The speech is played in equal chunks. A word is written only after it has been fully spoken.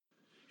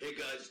Hey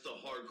guys, it's the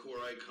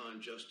hardcore icon,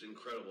 Just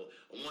Incredible.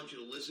 I want you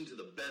to listen to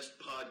the best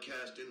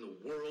podcast in the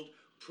world,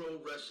 Pro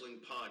Wrestling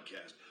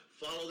Podcast.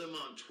 Follow them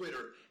on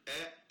Twitter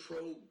at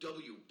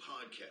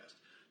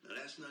ProWPodcast. Now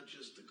that's not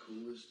just the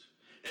coolest,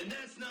 and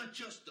that's not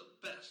just the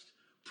best.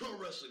 Pro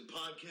Wrestling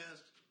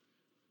Podcast,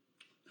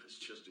 that's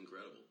just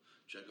incredible.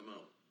 Check them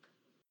out.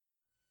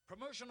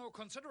 Promotional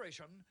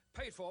consideration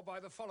paid for by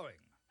the following.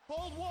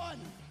 Hold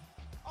one,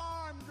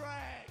 arm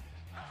drag.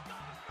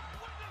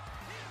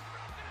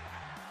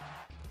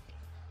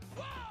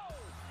 Whoa!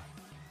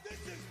 This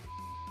is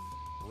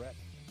Brett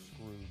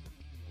screwed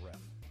Brett.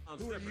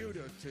 Who are you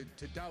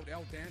to doubt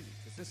El Dandy?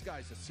 Because this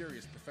guy's a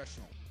serious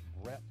professional.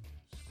 Brett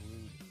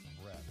screwed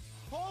Brett.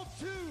 hold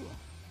two,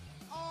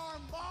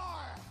 arm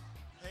bar.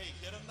 Hey,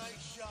 get a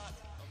nice shot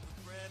of the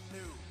brand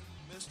new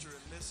Mr.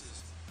 and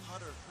Mrs.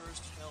 Hunter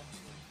Hearst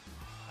Helmsley.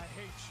 I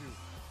hate you.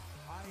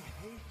 I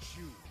hate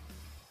you.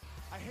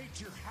 I hate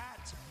your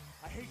hat.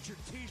 I hate your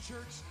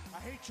t-shirts.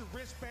 I hate your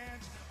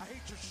wristbands. I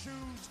hate your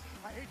shoes.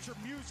 I hate your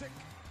music.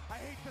 I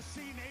hate the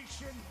C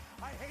Nation.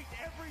 I hate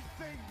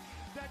everything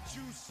that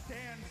you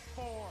stand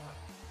for.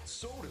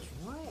 Sodas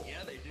rule.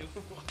 Yeah, they do.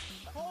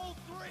 Hold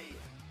three,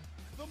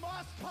 the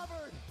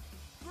moss-covered,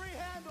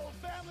 three-handle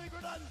family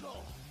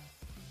Gradunzel.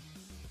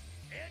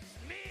 It's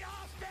me,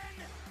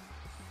 Austin.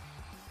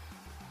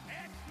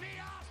 It's me,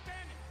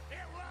 Austin.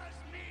 It was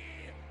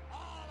me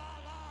all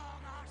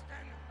along,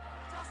 Austin.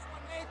 Just when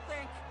they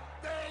think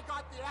they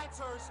got the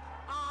answers,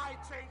 I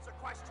change the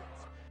questions.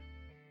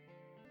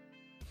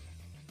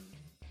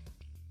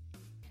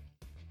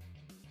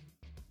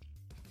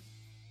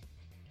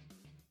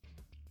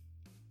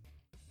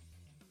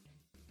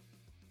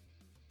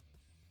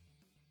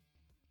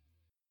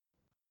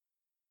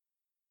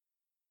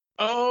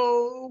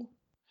 Oh,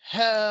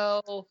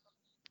 hell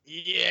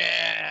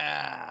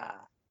yeah!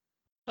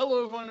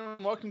 Hello, everyone,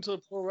 and welcome to the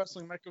Pro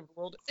Wrestling Mecca of the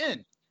World.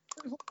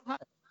 Hi.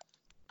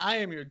 I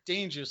am your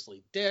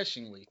dangerously,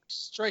 dashingly,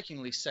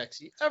 strikingly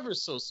sexy, ever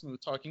so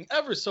smooth talking,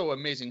 ever so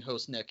amazing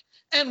host, Nick.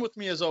 And with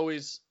me, as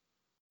always,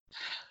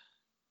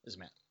 is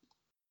Matt.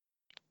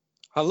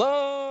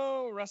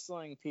 Hello,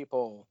 wrestling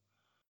people.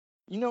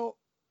 You know,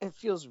 it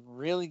feels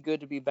really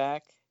good to be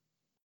back.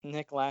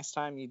 Nick, last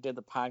time you did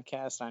the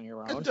podcast on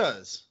your own. It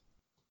does.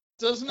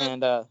 Doesn't it?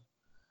 And I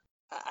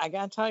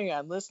got to tell you,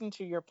 I listened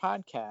to your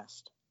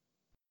podcast.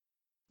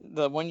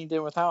 The one you did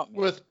without me.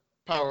 With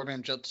Power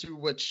Jutsu,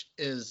 which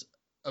is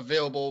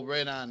available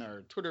right on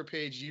our Twitter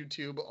page,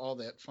 YouTube, all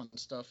that fun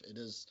stuff. It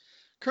is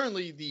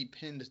currently the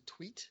pinned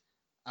tweet.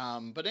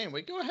 But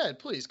anyway, go ahead,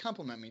 please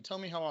compliment me. Tell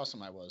me how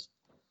awesome I was.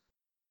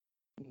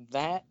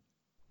 That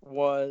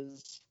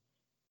was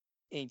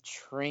a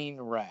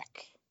train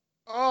wreck.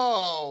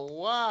 Oh,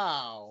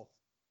 wow.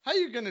 How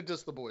you going to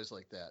diss the boys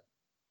like that?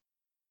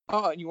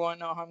 Oh, you want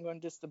to know how I'm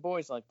going to diss the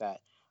boys like that?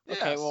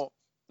 Okay, Yes. well,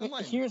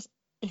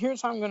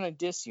 here's how I'm going to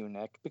diss you,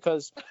 Nick,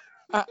 because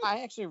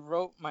I actually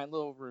wrote my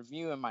little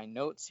review in my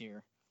notes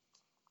here.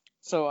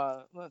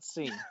 So, let's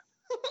see.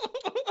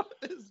 What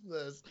is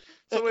this?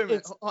 So wait a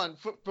minute, hold on.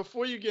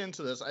 Before you get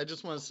into this, I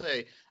just want to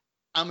say,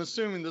 I'm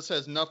assuming this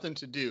has nothing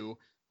to do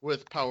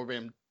with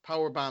Powerbomb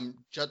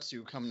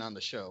Jutsu coming on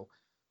the show.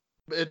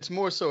 It's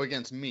more so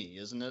against me,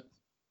 isn't it?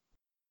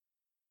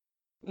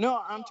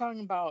 No, I'm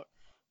talking about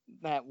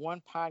that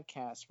one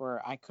podcast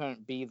where I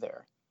couldn't be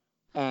there.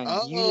 And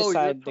you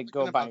decided to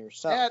go by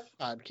yourself. That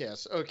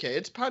podcast. Okay,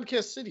 it's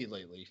Podcast City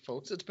lately,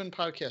 folks. It's been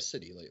Podcast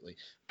City lately.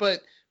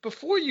 But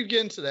before you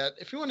get into that,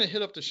 if you want to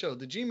hit up the show,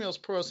 the Gmail's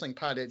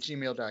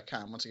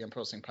prowrestlingpod@gmail.com. Once again,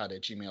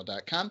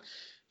 prowrestlingpod@gmail.com.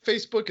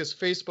 Facebook is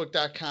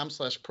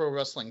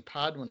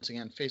facebook.com/prowrestlingpod. Once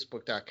again,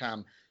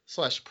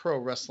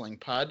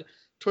 facebook.com/prowrestlingpod.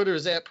 Twitter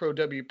is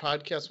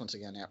 @ProWPodcast. Once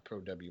again,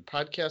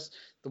 @ProWPodcast.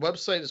 The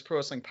website is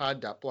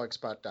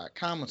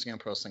prowrestlingpod.blogspot.com. Once again,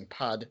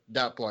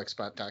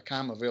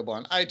 prowrestlingpod.blogspot.com. Available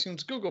on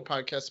iTunes, Google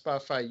Podcasts,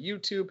 Spotify,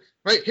 YouTube,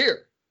 right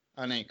here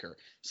on Anchor.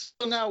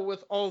 So now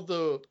with all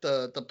the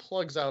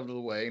plugs out of the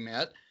way,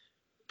 Matt,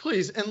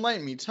 please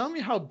enlighten me. Tell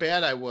me how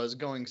bad I was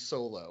going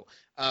solo.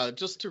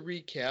 Just to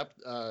recap,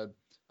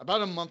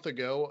 about a month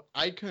ago,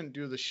 I couldn't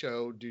do the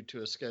show due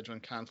to a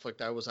scheduling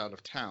conflict. I was out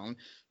of town.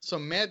 So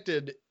Matt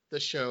did the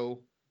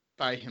show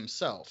by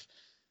himself.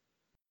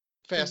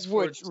 Fast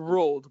forward, which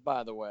ruled,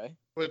 by the way.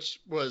 Which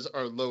was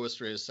our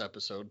lowest rated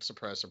episode.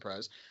 Surprise,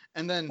 surprise.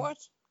 And then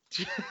What?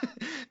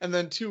 And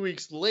then 2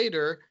 weeks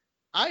later,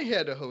 I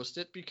had to host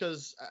it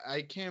because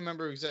I can't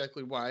remember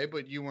exactly why,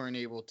 but you weren't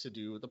able to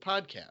do the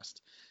podcast.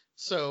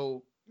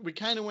 So we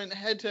kind of went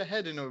head to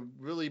head in a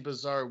really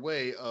bizarre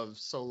way of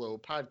solo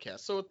podcast.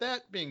 So with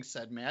that being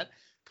said, Matt,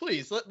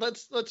 please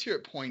let's hear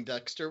it,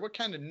 Poindexter. What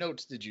kind of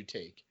notes did you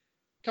take?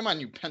 Come on,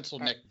 you pencil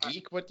neck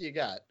geek. What do you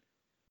got?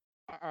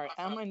 All right,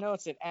 on my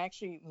notes, it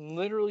actually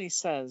literally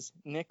says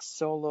Nick's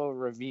solo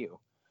review.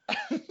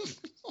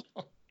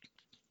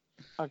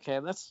 Okay,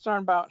 let's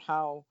start about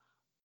how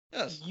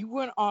you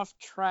went off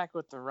track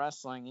with the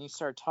wrestling and you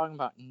started talking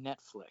about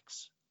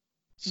Netflix.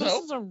 So?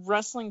 This is a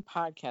wrestling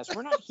podcast.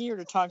 We're not here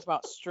to talk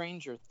about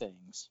Stranger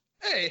Things.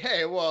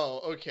 Hey,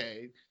 well,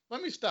 okay.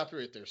 let me stop you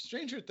right there.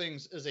 Stranger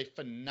Things is a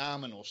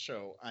phenomenal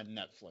show on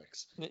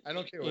Netflix. I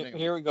don't care what anyone.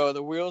 Here we go.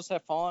 The wheels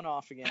have fallen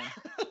off again.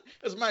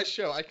 It's my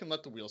show. I can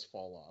let the wheels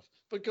fall off.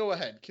 But go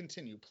ahead.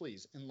 Continue,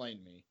 please.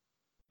 Enlighten me.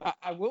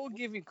 I will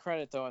give you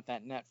credit, though, at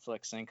that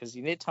Netflix thing, because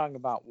you did talk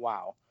about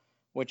WoW,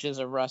 which is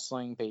a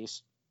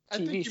wrestling-based TV I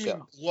think you show.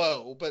 mean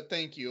Glow, but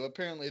thank you.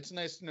 Apparently, it's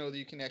nice to know that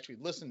you can actually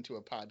listen to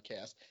a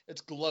podcast.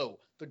 It's Glow,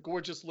 the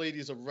gorgeous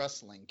ladies of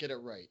wrestling. Get it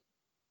right.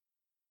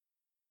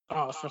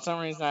 Oh, for some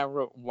reason I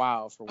wrote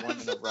WoW for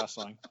Women of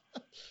Wrestling.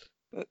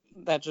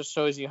 That just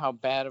shows you how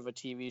bad of a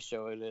TV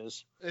show it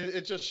is.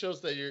 It just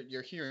shows that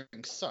your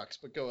hearing sucks,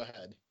 but go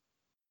ahead.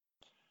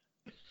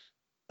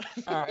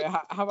 All right,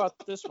 how about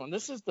this one?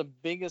 This is the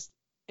biggest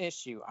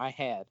issue I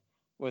had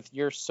with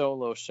your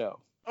solo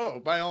show. Oh,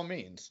 by all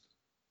means.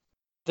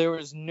 There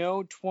was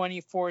no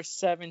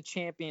 24/7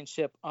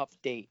 championship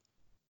update.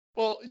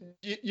 Well,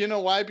 you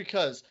know why?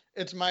 Because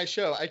it's my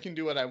show. I can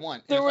do what I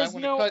want. There was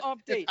no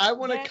update. If I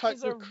want to That cut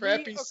is your a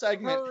crappy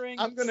segment,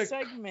 I'm going to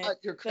segment cut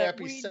your that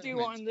crappy we segment.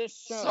 do on this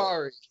show.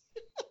 Sorry.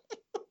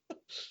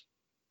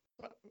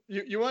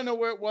 You want to know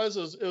where it was?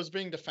 It was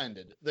being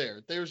defended.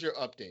 There's your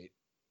update.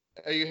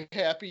 Are you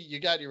happy?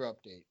 You got your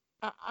update.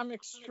 I'm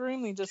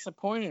extremely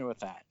disappointed with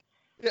that.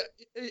 Yeah,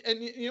 and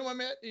you know what,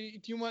 Matt? Do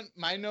you want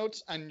my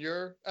notes on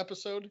your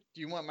episode?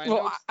 Do you want my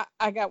Well, notes?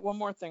 I got one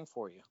more thing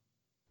for you.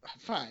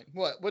 Fine.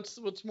 What's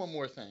one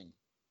more thing?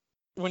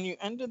 When you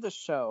ended the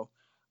show,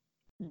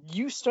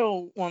 you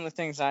stole one of the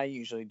things I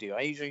usually do.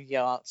 I usually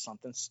yell out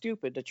something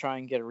stupid to try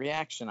and get a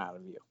reaction out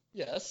of you.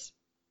 Yes.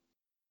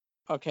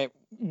 Okay,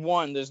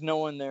 one, there's no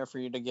one there for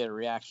you to get a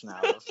reaction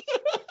out of.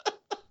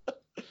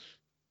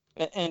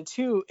 And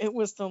two, it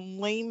was the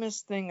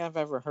lamest thing I've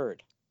ever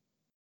heard.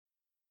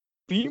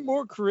 Be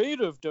more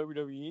creative,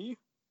 WWE.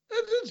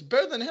 It's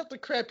better than half the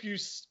crap you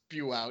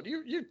spew out.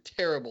 You're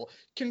terrible.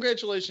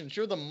 Congratulations,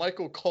 you're the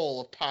Michael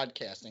Cole of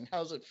podcasting.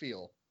 How's it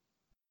feel?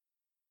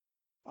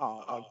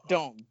 Oh,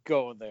 don't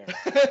go there.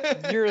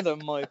 You're the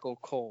Michael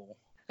Cole.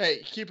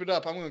 Hey, keep it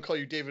up. I'm going to call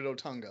you David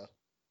Otunga.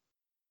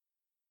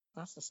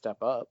 That's a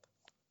step up.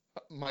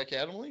 Mike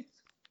Adamle?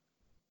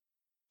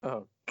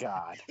 Oh,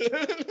 God.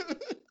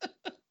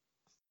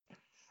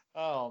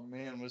 Oh,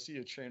 man, was he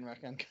a train wreck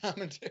on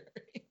commentary?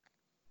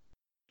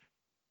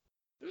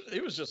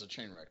 It was just a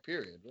train wreck,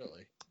 period,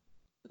 really.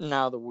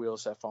 Now the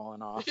wheels have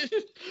fallen off.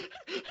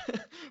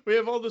 We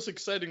have all this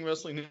exciting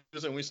wrestling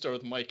news, and we start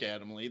with Mike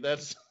Adamle.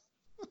 That's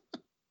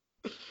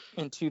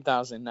in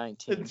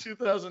 2019. In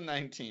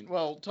 2019.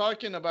 Well,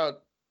 talking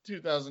about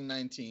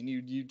 2019,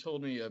 you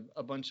told me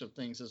a bunch of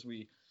things as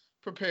we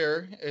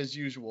prepare, as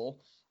usual.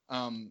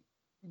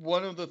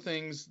 One of the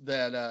things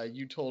that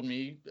you told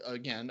me,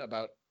 again,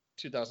 about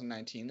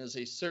 2019 is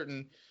a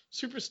certain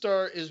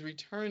superstar is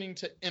returning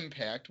to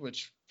Impact,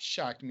 which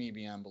shocked me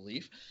beyond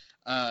belief.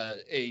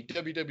 A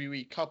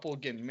WWE couple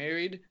getting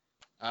married.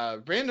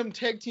 Random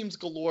tag teams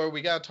galore.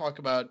 We got to talk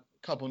about a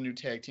couple new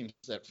tag teams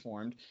that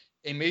formed.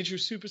 A major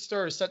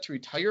superstar is set to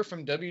retire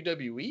from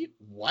WWE?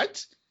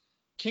 What?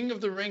 King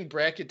of the Ring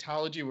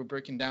bracketology. We're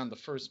breaking down the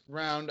first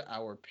round,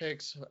 our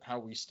picks, how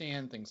we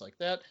stand, things like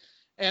that.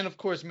 And, of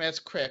course, Matt's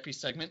crappy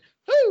segment,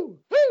 who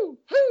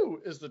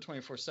is the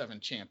 24/7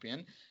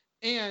 champion?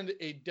 And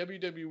a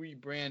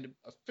WWE brand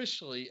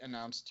officially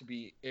announced to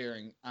be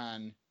airing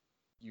on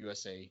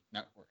USA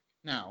Network.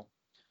 Now,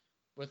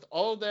 with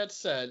all that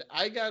said,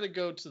 I got to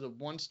go to the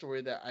one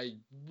story that I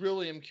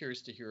really am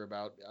curious to hear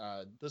about.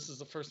 This is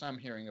the first time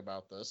hearing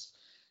about this.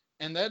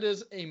 And that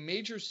is a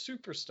major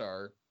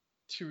superstar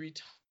to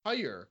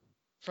retire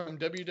from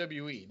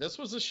WWE. This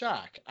was a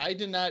shock. I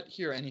did not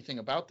hear anything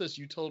about this.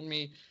 You told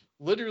me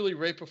literally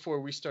right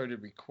before we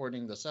started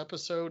recording this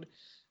episode.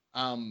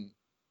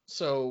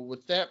 So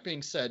with that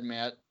being said,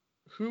 Matt,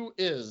 who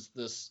is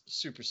this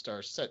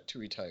superstar set to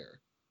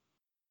retire?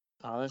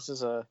 Oh, this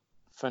is a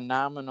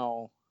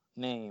phenomenal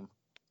name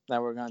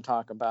that we're going to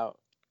talk about.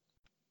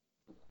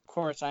 Of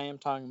course, I am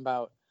talking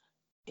about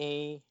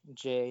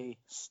AJ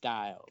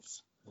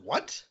Styles.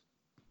 What?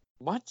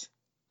 What?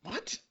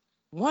 What?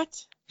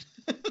 What?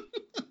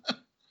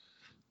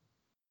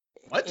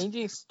 What?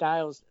 AJ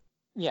Styles.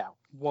 Yeah,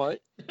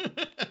 what?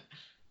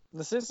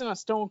 This isn't a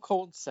Stone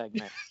Cold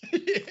segment.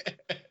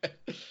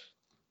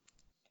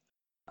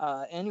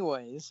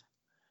 Anyways,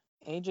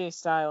 AJ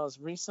Styles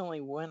recently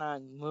went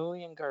on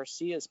Lillian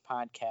Garcia's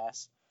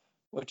podcast,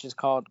 which is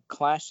called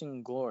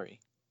Clashing Glory.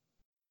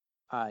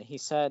 He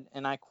said,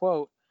 and I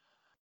quote,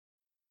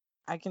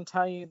 "I can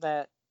tell you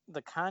that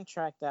the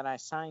contract that I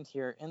signed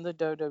here in the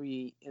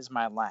WWE is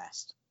my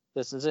last.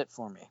 This is it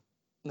for me.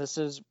 This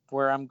is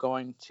where I'm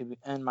going to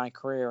end my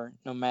career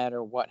no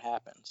matter what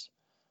happens.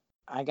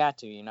 I got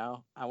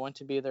to, I want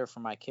to be there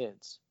for my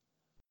kids."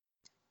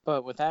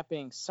 But with that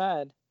being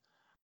said,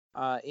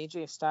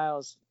 AJ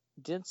Styles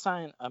did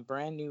sign a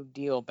brand new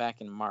deal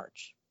back in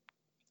March.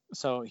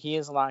 So he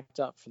is locked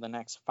up for the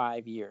next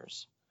 5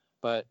 years.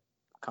 But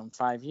come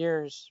 5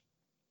 years,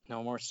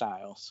 no more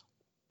Styles.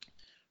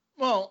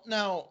 Well,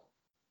 now,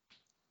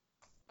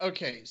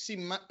 okay,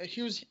 see,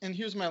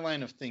 here's my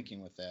line of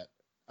thinking with that.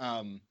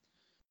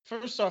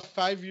 First off,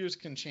 5 years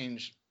can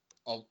change,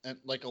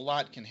 like a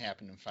lot can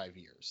happen in 5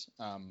 years.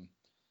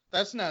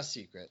 That's not a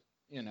secret,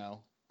 you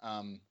know.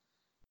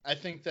 I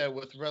think that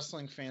with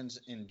wrestling fans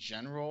in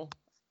general,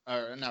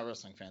 or not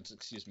wrestling fans,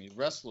 excuse me,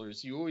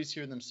 wrestlers, you always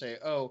hear them say,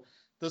 "Oh,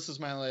 this is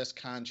my last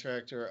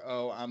contract," or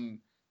 "Oh,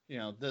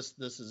 this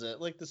is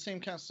it." Like the same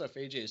kind of stuff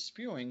AJ is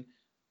spewing.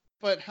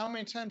 But how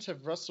many times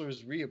have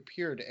wrestlers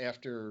reappeared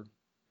after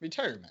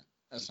retirement,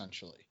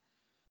 essentially?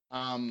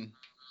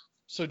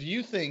 So do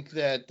you think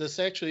that this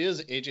actually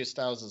is AJ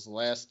Styles'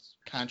 last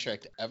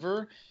contract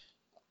ever?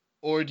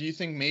 Or do you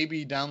think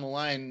maybe down the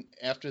line,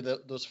 after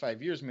those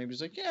 5 years, maybe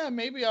he's like, yeah,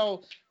 maybe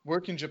I'll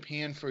work in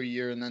Japan for a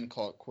year and then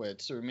call it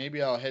quits. Or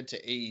maybe I'll head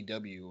to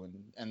AEW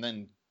and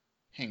then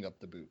hang up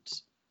the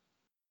boots.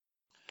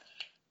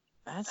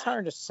 That's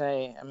hard to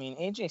say. I mean,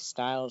 AJ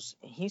Styles,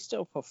 he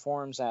still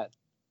performs at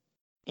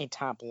a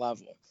top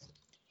level.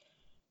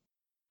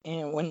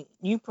 And when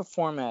you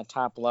perform at a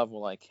top level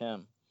like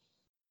him,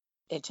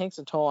 it takes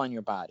a toll on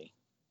your body.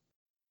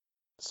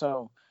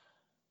 So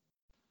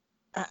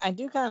I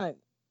do kind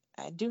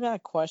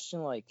of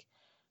question, like,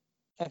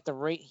 at the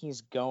rate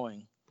he's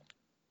going,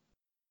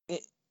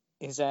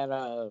 is that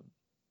a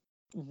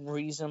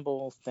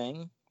reasonable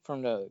thing for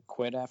him to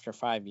quit after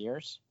 5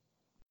 years?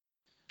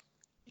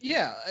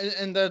 Yeah,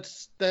 and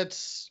that's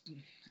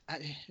I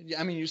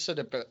mean, you said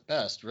it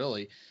best,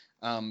 really.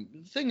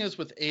 The thing is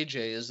with AJ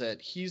is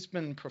that he's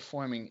been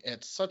performing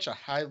at such a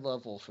high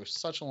level for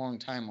such a long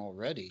time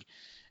already.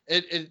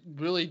 It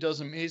really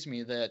does amaze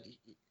me that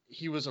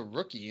he was a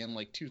rookie in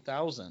like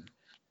 2000,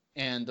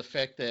 and the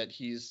fact that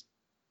he's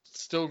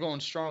still going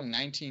strong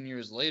 19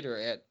 years later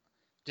at,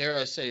 dare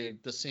I say,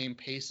 the same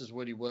pace as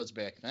what he was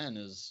back then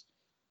is,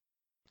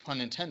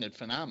 pun intended,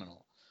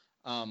 phenomenal.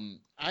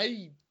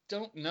 I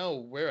don't know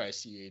where I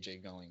see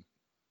AJ going.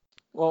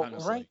 Well,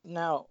 honestly. right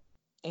now,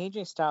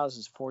 AJ Styles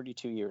is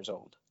 42 years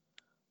old.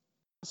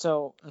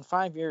 So in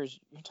 5 years,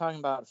 you're talking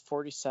about a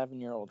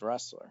 47-year-old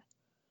wrestler.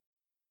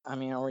 I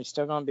mean, are we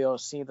still going to be able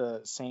to see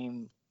the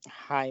same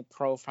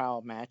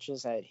high-profile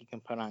matches that he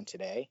can put on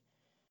today?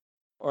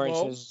 Or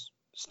is his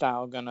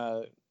style going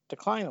to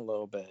decline a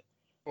little bit?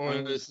 Or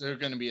is there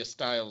going to be a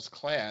Styles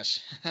clash?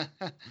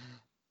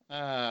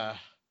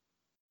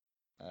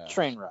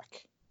 Train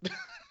wreck.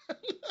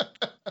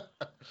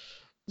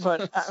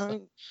 But, I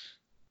mean,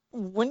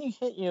 when you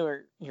hit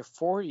your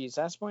 40s,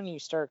 that's when you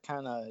start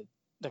kind of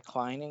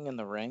declining in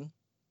the ring.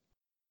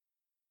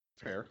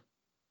 Fair.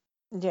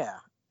 Yeah.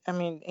 I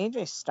mean,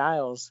 AJ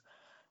Styles,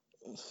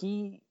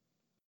 he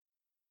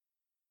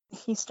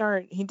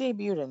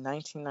debuted in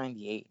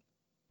 1998.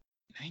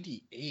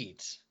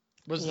 98?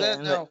 Was Yeah,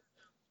 that now?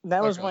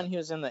 That was when he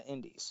was in the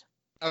Indies.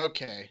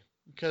 Okay.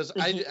 Because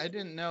I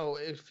didn't know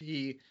if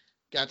he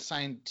got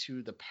signed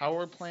to the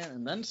power plant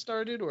and then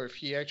started, or if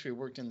he actually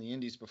worked in the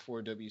Indies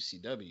before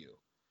WCW.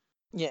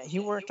 Yeah, he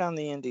worked on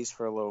the Indies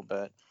for a little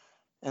bit.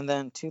 And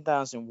then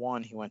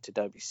 2001, he went to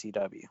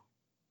WCW.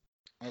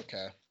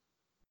 Okay.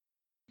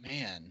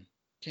 Man.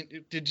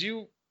 Did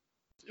you...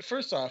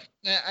 First off,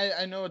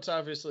 I know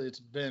it's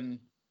been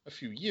a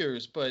few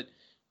years, but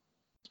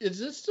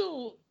is it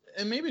still...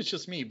 And maybe it's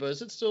just me, but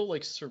is it still,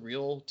 like,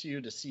 surreal to you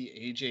to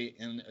see AJ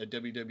in a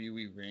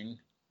WWE ring?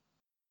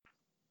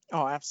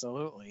 Oh,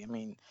 absolutely. I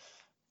mean,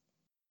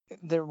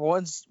 there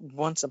was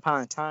once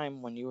upon a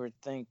time when you would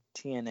think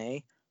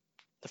TNA,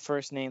 the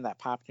first name that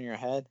popped in your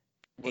head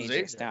was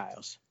AJ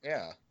Styles.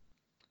 Yeah.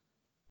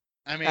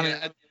 I mean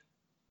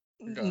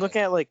look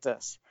at it like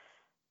this.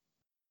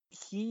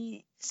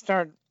 AJ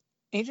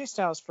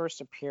Styles first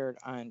appeared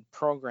on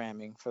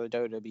programming for the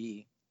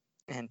WWE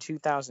in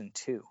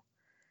 2002.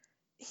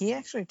 He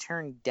actually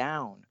turned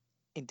down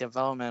a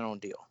developmental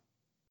deal.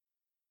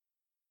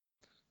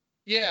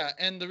 Yeah,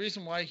 and the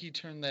reason why he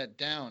turned that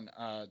down,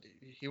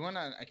 he went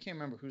on, I can't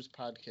remember whose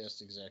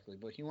podcast exactly,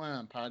 but he went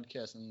on a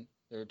podcast and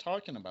they were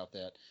talking about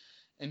that.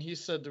 And he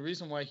said the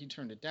reason why he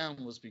turned it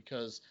down was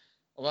because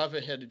a lot of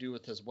it had to do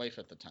with his wife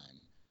at the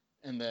time.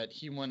 And that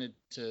he wanted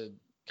to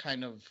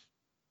kind of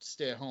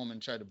stay at home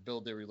and try to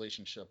build their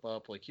relationship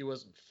up. Like, he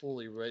wasn't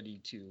fully ready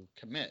to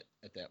commit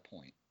at that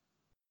point.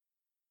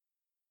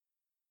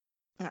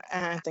 And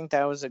I think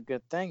that was a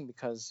good thing,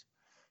 because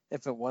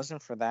if it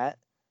wasn't for that,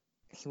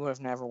 he would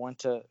have never went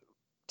to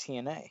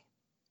TNA.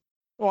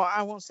 Well,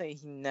 I won't say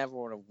he never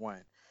would have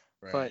went,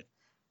 right, but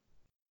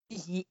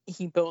he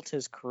built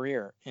his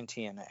career in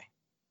TNA.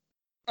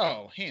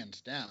 Oh, hands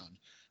down.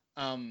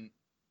 I mean,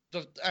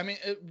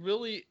 it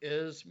really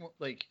is,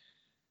 like,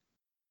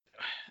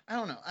 I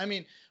don't know. I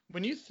mean,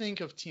 when you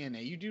think of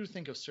TNA, you do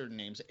think of certain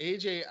names.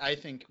 AJ, I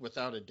think,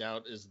 without a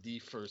doubt, is the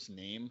first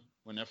name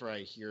whenever I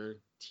hear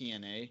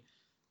TNA.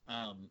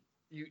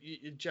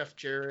 You Jeff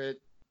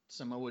Jarrett,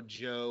 Samoa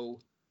Joe,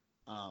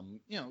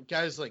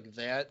 guys like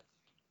that,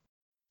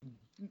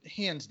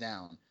 hands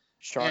down.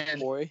 Shark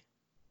Boy.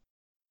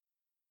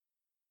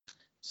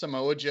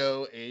 Samoa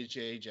Joe,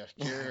 AJ, Jeff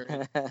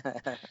Jarrett.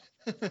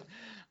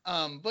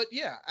 But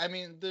yeah, I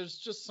mean, there's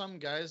just some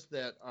guys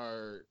that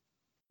are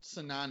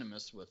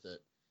synonymous with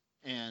it.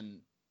 And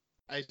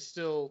I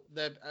still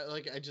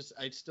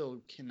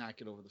cannot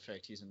get over the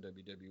fact he's in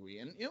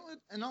WWE. And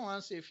in all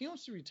honesty, if he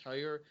wants to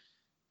retire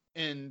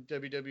in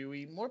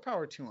WWE, more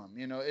power to him.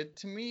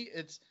 To me,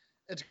 it's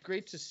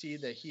great to see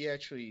that he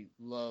actually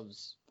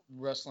loves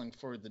wrestling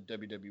for the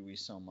WWE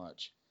so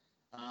much.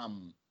 I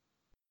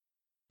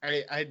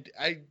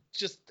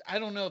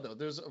don't know though.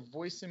 There's a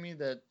voice in me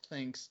that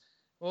thinks,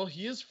 well,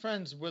 he is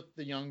friends with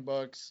the Young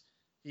Bucks.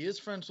 He is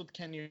friends with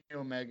Kenny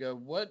Omega.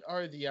 What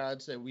are the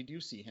odds that we do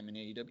see him in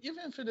AEW?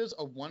 Even if it is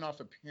a one-off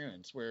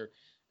appearance where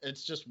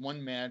it's just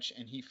one match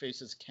and he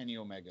faces Kenny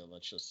Omega,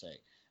 let's just say.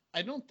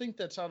 I don't think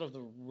that's out of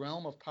the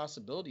realm of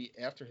possibility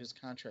after his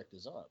contract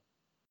is up.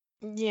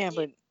 Yeah,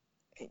 but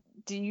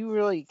do you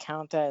really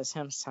count that as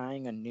him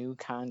signing a new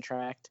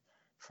contract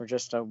for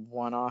just a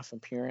one-off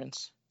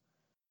appearance?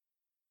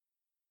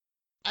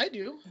 I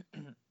do.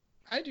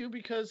 I do,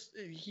 because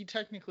he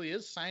technically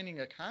is signing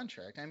a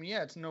contract. I mean,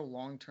 yeah, it's no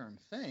long-term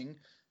thing,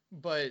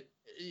 but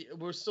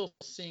we're still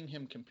seeing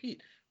him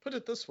compete. Put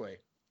it this way.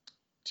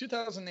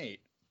 2008,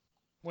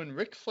 when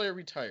Ric Flair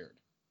retired,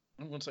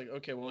 everyone's like,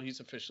 okay, well,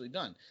 he's officially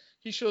done.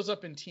 He shows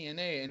up in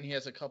TNA, and he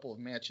has a couple of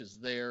matches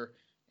there,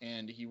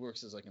 and he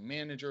works as like a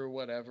manager or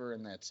whatever,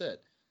 and that's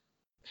it.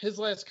 His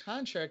last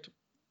contract,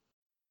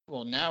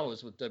 well, now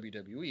is with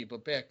WWE,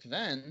 but back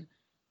then,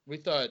 we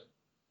thought,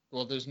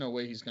 well, there's no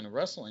way he's going to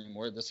wrestle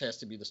anymore. This has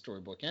to be the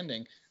storybook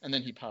ending. And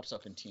then he pops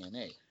up in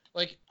TNA.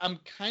 Like, I'm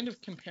kind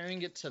of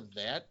comparing it to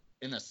that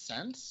in a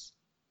sense.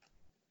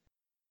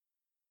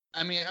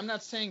 I mean, I'm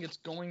not saying it's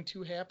going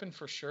to happen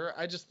for sure.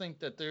 I just think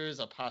that there is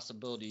a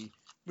possibility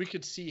we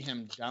could see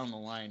him down the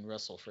line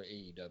wrestle for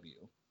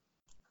AEW.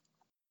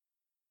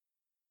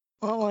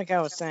 Well, like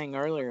I was saying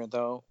earlier,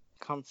 though,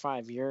 come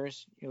 5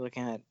 years, you're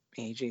looking at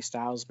AJ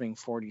Styles being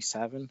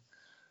 47.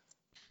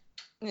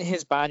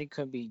 His body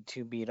could be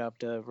too beat up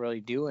to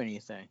really do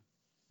anything.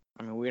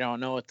 I mean, we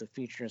don't know what the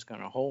future is going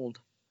to hold.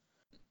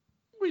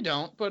 We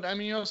don't, but I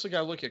mean, you also got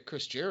to look at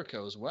Chris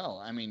Jericho as well.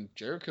 I mean,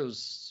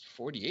 Jericho's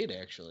 48,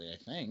 actually, I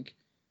think,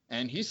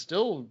 and he's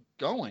still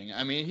going.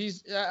 I mean,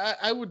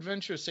 I would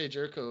venture to say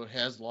Jericho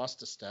has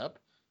lost a step,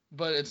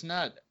 but it's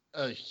not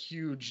a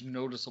huge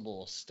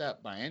noticeable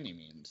step by any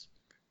means.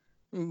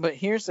 But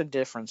here's the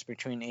difference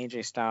between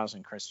AJ Styles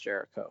and Chris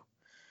Jericho.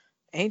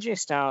 AJ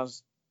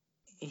Styles,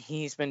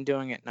 he's been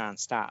doing it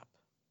nonstop.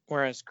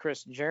 Whereas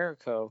Chris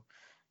Jericho,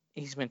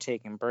 he's been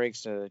taking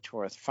breaks to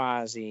tour with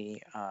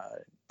Fozzy,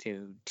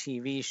 to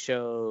TV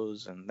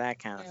shows and that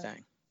kind of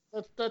thing.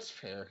 That's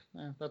fair.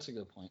 Yeah, that's a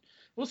good point.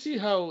 We'll see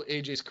how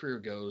AJ's career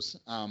goes.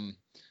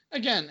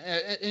 Again,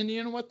 and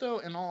you know what though?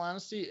 In all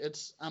honesty,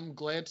 I'm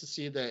glad to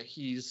see that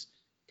he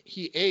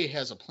A,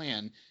 has a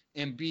plan,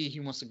 and B, he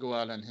wants to go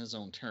out on his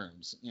own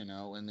terms.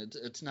 And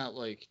it's not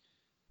like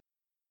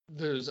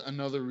there's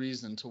another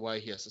reason to why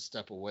he has to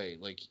step away.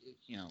 Like,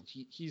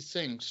 he's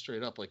saying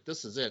straight up, like,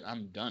 this is it.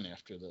 I'm done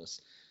after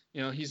this.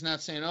 He's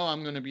not saying, oh,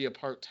 I'm going to be a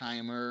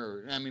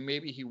part-timer. I mean,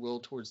 maybe he will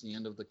towards the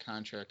end of the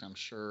contract, I'm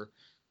sure.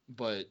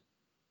 But,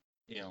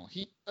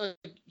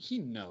 he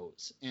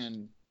knows.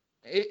 And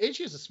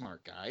AJ is a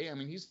smart guy. I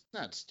mean, he's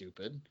not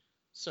stupid.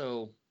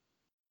 So,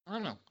 I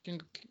don't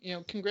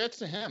know. Congrats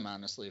to him,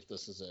 honestly, if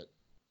this is it.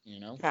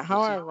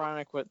 How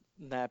ironic would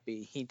that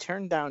be? He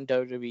turned down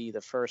WWE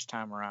the first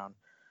time around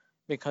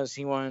because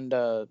he wanted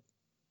to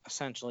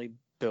essentially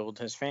build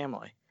his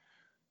family.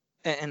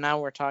 And now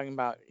we're talking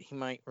about he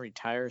might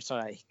retire so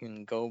that he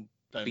can go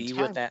be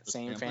with that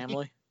same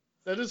family.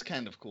 That is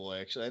kind of cool,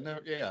 actually.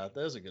 That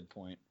is a good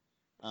point.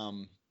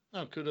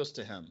 Kudos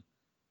to him.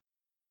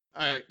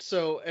 All right,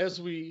 so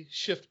as we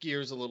shift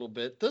gears a little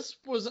bit, this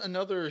was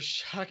another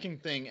shocking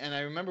thing. And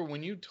I remember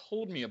when you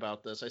told me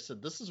about this, I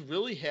said, this is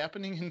really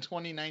happening in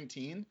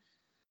 2019.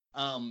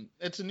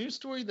 It's a news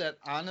story that,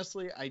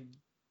 honestly,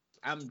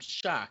 I'm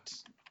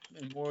shocked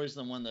in more ways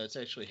than one that it's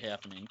actually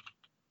happening.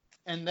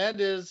 And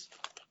that is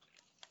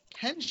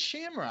Ken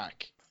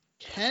Shamrock.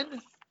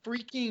 Ken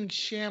freaking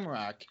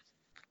Shamrock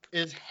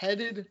is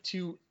headed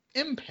to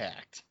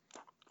Impact.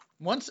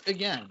 Once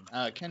again,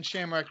 Ken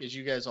Shamrock, as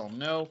you guys all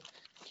know,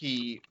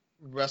 he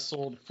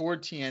wrestled for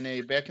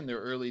TNA back in their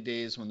early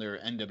days when they were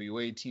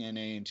NWA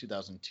TNA in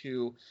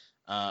 2002.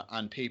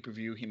 On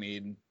pay-per-view, he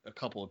made a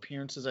couple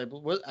appearances. I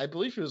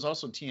believe he was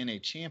also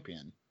TNA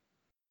champion.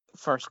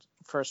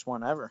 First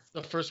one ever.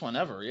 The first one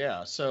ever,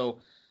 yeah. So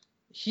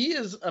he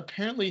is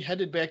apparently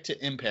headed back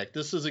to Impact.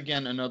 This is,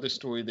 again, another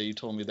story that you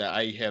told me that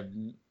I have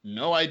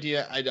no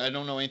idea. I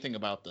don't know anything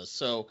about this.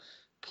 So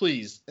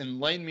please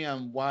enlighten me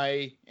on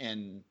why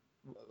and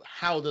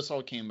how this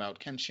all came about.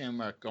 Ken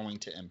Shamrock going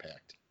to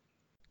Impact.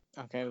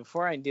 Okay,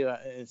 before I do,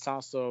 it's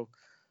also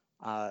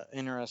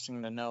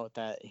interesting to note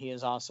that he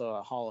is also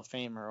a Hall of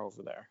Famer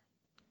over there.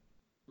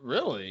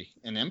 Really?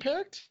 In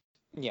Impact?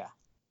 Yeah.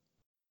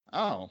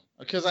 Oh,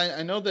 because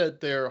I know that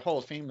their Hall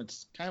of Fame,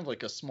 it's kind of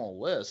like a small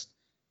list.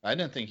 I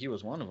didn't think he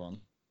was one of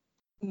them.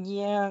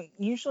 Yeah,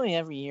 usually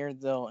every year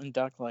they'll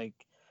induct like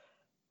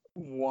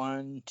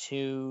 1,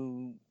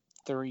 2,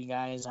 3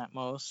 guys at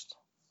most.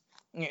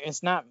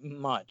 It's not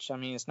much. I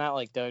mean, it's not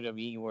like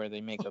WWE where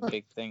they make a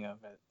big thing of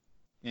it.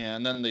 Yeah,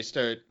 and then they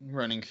start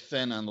running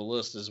thin on the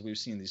list as we've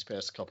seen these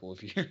past couple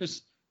of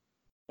years.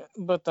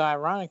 But the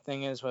ironic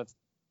thing is with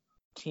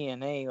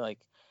TNA, like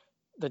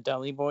the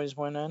Dudley Boys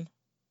went in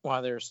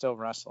while they were still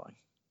wrestling.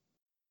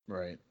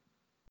 Right.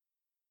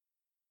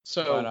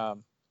 So, But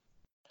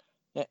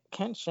yeah,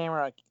 Ken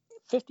Shamrock,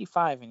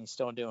 55, and he's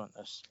still doing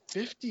this.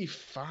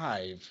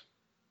 55.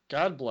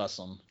 God bless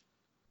him.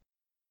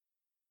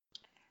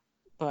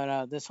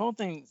 But this whole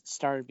thing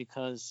started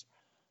because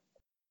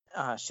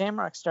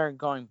Shamrock started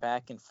going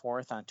back and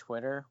forth on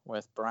Twitter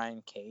with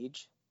Brian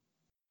Cage.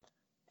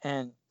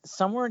 And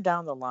somewhere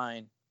down the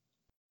line,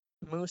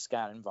 Moose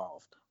got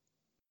involved.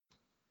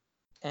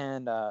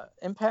 And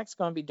Impact's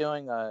going to be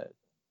doing a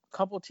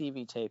couple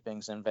TV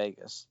tapings in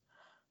Vegas,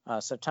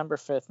 September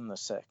 5th and the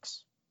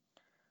 6th.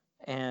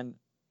 And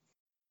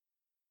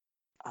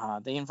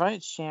they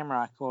invited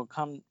Shamrock, who will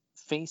come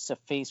face to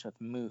face with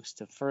Moose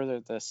to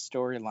further the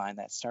storyline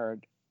that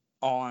started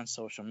all on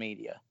social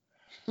media.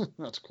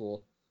 That's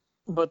cool.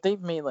 But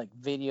they've made like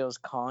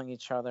videos calling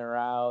each other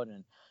out,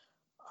 and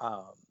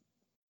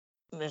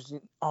there's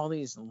all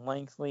these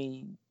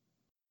lengthy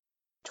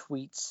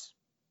tweets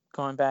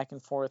going back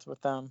and forth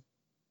with them.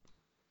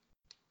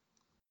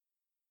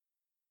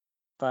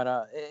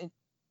 But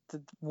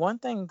the one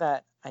thing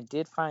that I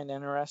did find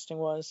interesting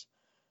was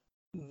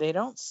they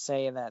don't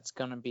say that's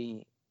going to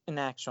be an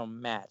actual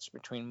match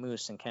between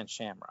Moose and Ken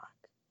Shamrock.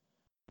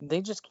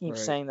 They just keep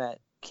saying that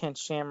Ken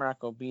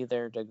Shamrock will be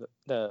there to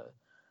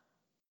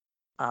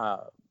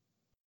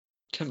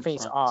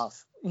face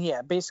off.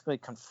 Yeah, basically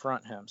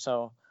confront him.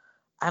 So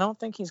I don't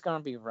think he's going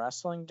to be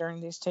wrestling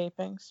during these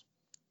tapings,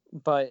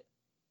 but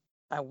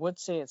I would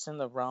say it's in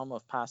the realm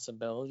of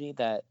possibility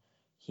that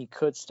he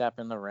could step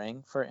in the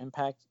ring for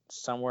Impact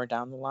somewhere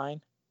down the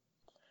line.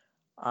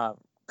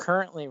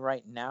 Currently,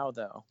 right now,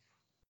 though,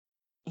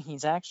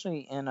 he's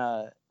actually in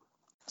a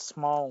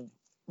small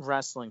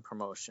wrestling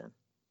promotion.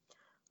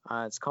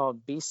 It's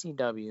called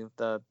BCW,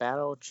 the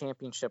Battle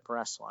Championship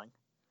Wrestling.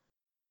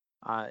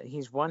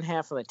 He's one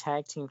half of the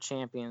tag team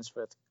champions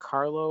with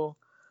Carlo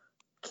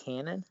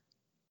Cannon.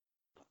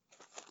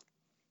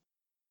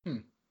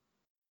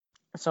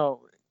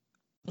 So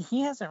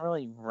he hasn't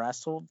really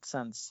wrestled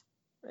since,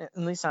 at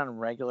least on a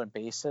regular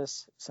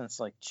basis,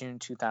 since like June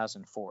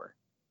 2004.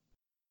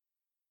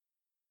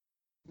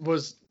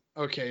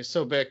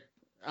 So back,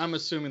 I'm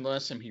assuming the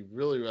last time he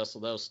really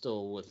wrestled, that was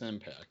still with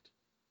Impact.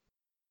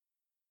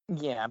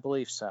 Yeah, I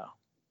believe so.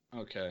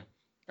 Okay.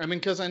 I mean,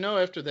 because I know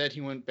after that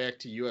he went back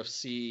to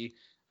UFC.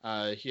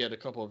 He had a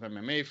couple of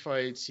MMA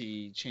fights.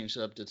 He changed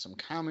it up, did some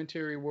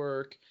commentary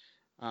work.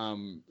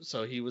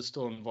 So he was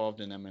still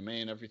involved in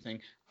MMA and everything.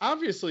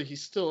 Obviously,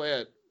 he's still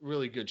at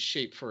really good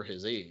shape for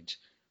his age.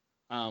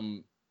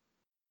 Do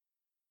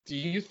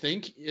you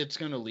think it's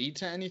going to lead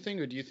to anything,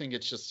 or do you think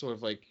it's just sort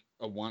of like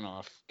a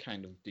one-off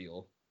kind of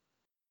deal?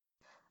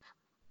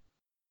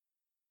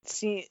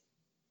 See,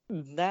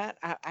 that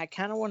I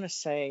kind of want to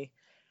say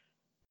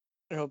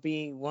it'll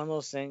be one of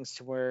those things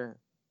to where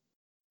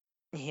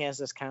he has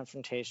this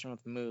confrontation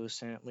with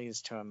Moose and it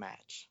leads to a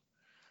match.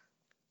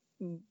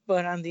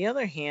 But on the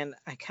other hand,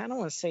 I kind of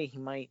want to say he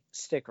might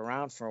stick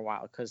around for a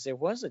while, because there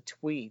was a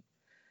tweet,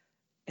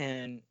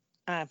 and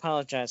I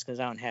apologize because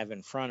I don't have it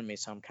in front of me,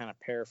 so I'm kind of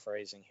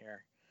paraphrasing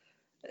here.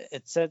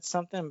 It said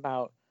something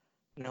about,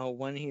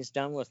 when he's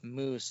done with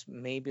Moose,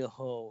 maybe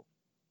he'll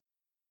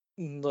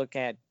look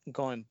at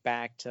going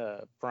back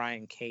to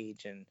Brian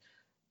Cage and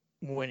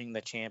winning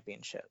the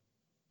championship.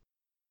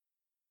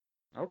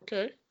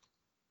 Okay.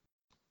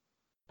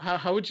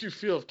 How would you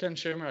feel if Ken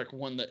Shamrock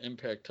won the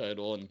Impact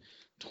title in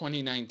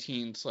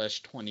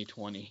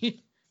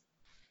 2019/2020?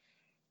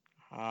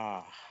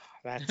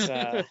 That's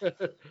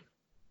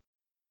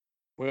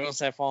wheels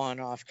have fallen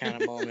off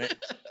kind of moment.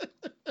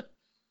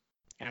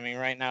 I mean,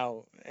 right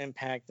now,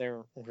 Impact,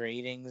 their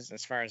ratings,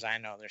 as far as I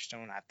know, they're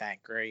still not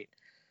that great.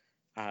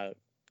 I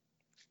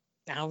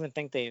don't even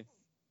think they've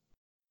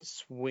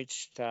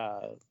switched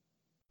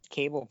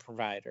cable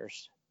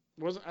providers.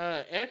 Was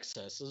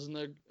Access?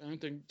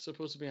 Aren't they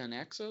supposed to be on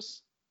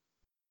Access?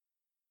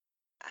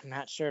 I'm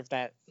not sure if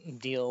that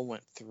deal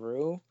went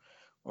through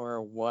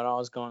or what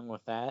all is going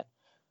with that.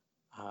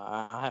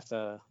 I'll have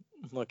to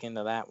look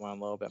into that one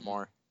a little bit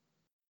more.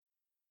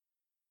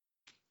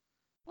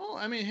 Well,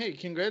 I mean, hey,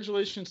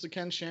 congratulations to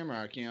Ken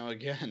Shamrock.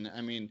 Again,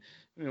 I mean,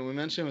 we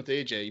mentioned with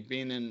AJ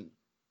being in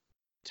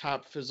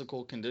top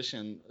physical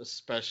condition,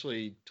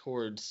 especially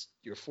towards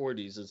your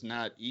 40s, is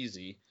not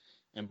easy.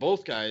 And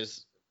both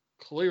guys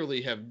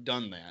clearly have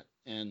done that.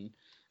 And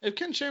if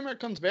Ken Shamrock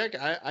comes back,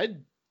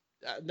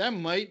 that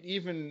might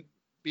even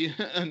be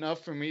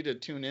enough for me to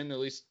tune in at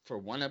least for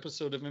one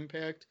episode of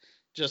Impact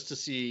just to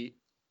see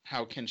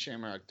how Ken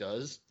Shamrock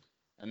does.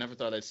 I never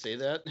thought I'd say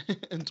that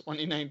in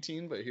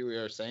 2019, but here we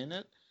are saying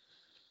it.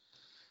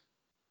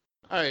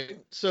 All right,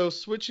 so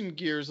switching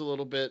gears a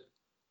little bit.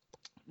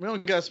 We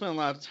don't got to spend a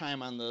lot of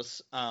time on this.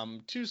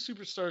 Two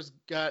superstars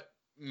got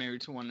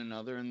married to one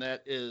another, and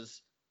that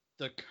is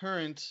the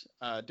current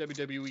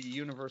WWE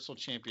Universal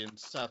Champion,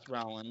 Seth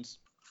Rollins,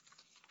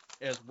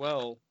 as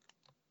well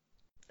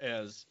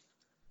as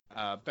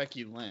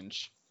Becky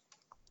Lynch.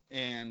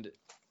 And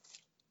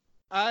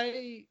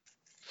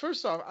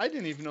first off, I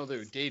didn't even know they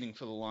were dating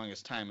for the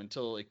longest time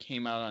until it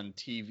came out on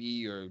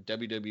TV or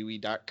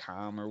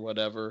WWE.com or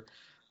whatever.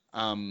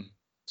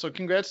 So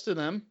congrats to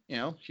them.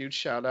 Huge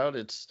shout out.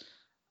 It's,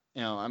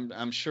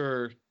 I'm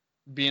sure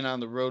being on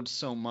the road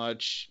so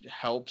much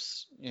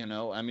helps. There's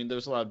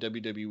a lot of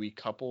WWE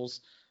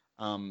couples.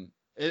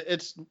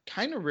 It's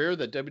kind of rare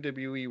that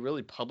WWE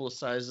really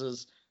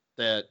publicizes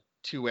that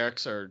two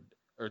acts or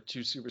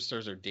two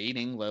superstars are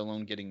dating, let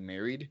alone getting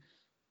married.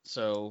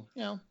 So,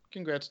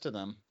 congrats to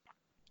them.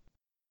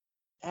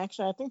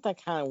 Actually, I think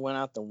that kind of went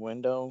out the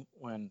window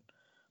when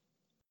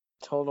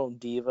Total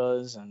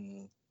Divas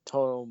and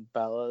Total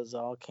Bellas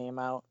all came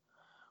out.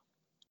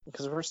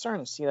 Because we're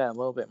starting to see that a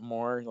little bit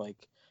more,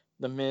 like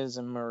The Miz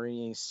and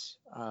Maurice,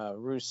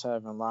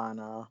 Rusev and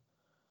Lana,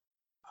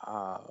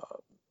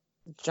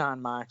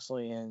 Jon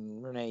Moxley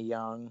and Renee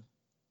Young.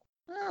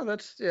 Oh,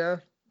 that's a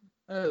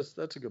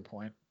good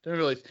point. They're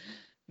really,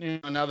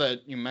 now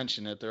that you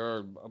mention it, there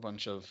are a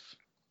bunch of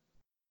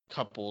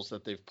couples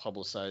that they've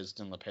publicized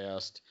in the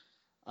past.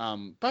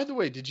 By the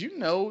way, did you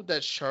know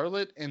that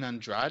Charlotte and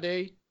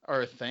Andrade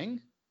are a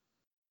thing?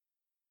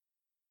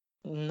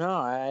 No,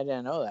 I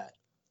didn't know that.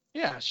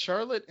 Yeah,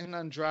 Charlotte and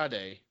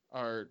Andrade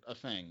are a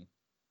thing,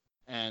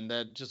 and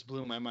that just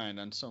blew my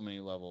mind on so many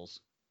levels.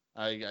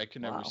 I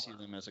could never see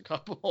them as a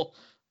couple,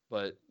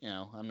 but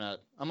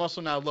I'm also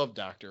not a love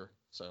doctor,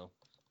 so.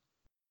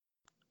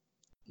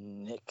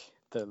 Nick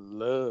the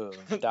Love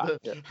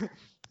Doctor.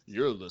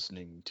 You're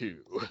listening to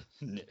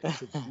Nick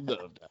the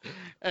Love Doctor.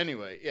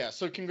 Anyway, yeah,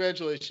 so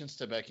congratulations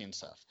to Becky and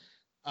Seth.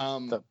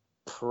 The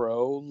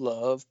Pro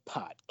Love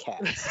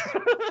Podcast.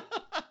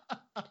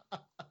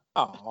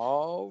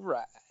 All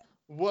right.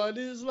 What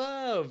is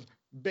love?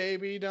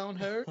 Baby, don't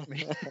hurt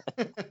me.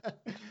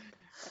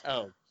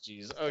 Oh,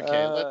 jeez.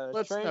 Okay,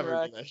 let's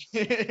never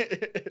do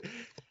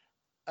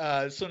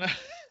that. So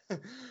now,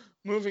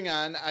 moving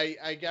on,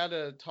 I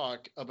gotta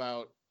talk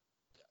about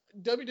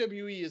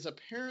WWE is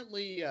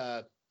apparently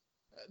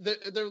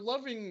they're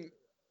loving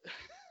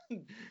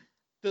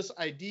this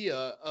idea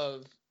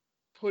of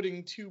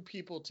putting two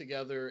people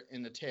together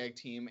in a tag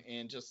team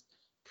and just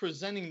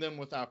presenting them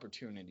with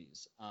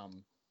opportunities.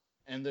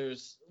 And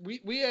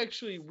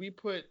we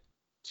put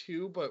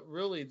two, but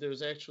really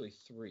there's actually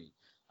three.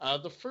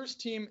 The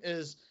first team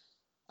is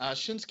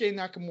Shinsuke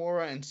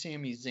Nakamura and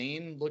Sami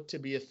Zayn look to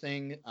be a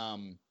thing.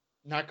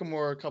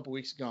 Nakamura a couple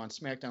weeks ago on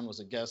SmackDown was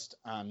a guest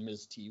on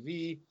Miz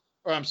TV.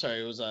 Or I'm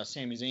sorry, it was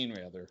Sami Zayn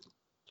rather.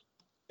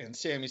 And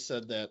Sami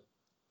said that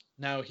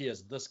now he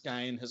has this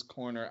guy in his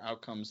corner.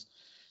 Out comes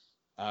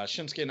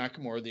Shinsuke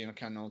Nakamura, the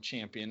Intercontinental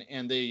Champion,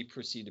 and they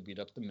proceed to beat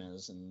up the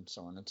Miz and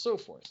so on and so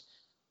forth.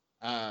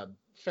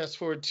 Fast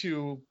forward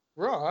to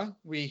Raw,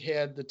 we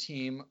had the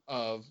team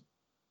of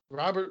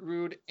Robert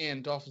Roode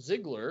and Dolph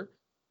Ziggler,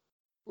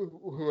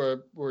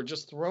 who were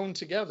just thrown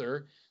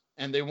together,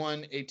 and they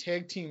won a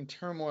tag team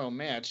turmoil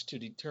match to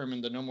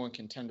determine the number one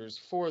contenders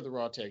for the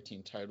Raw tag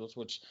team titles,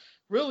 which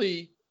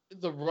really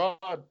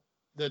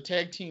the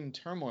tag team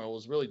turmoil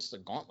was really just a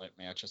gauntlet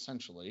match,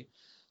 essentially.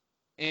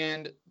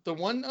 And the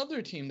one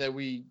other team that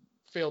we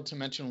failed to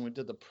mention when we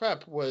did the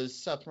prep was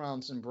Seth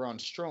Rollins and Braun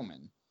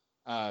Strowman,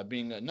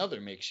 being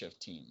another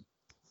makeshift team.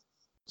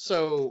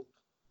 So,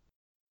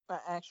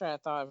 actually, I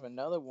thought of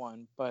another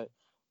one, but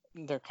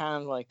they're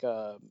kind of like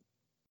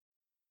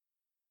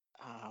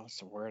what's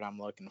the word I'm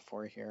looking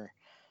for here?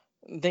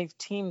 They've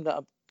teamed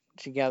up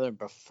together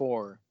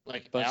before,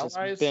 like but allies?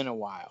 It's been a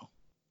while.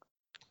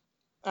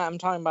 I'm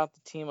talking about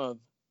the team of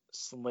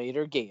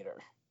Slater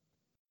Gator.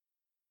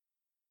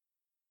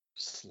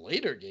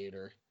 Slater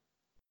Gator?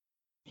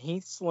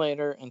 Heath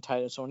Slater and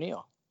Titus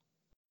O'Neil.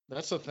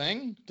 That's a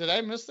thing? Did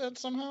I miss that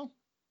somehow?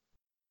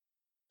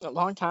 A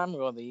long time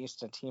ago, they used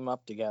to team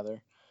up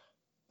together,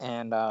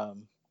 and I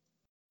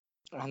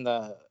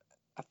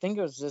think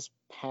it was this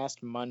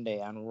past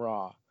Monday on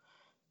Raw.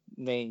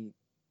 They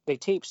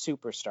taped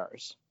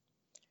Superstars,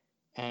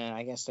 and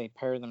I guess they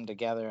paired them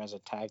together as a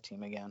tag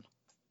team again.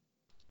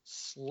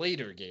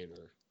 Slater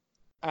Gator.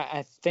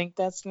 I think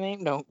that's the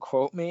name. Don't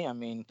quote me. I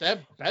mean,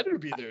 that better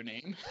be their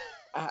name.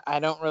 I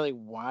don't really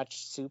watch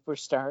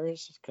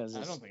Superstars because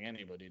I don't think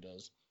anybody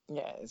does.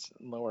 Yeah, it's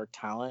lower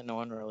talent. No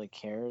one really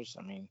cares.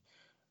 I mean,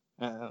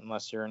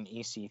 unless you're an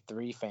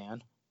EC3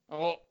 fan.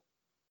 Oh,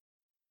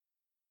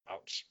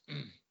 ouch.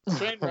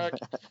 Train wreck.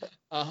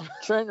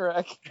 Train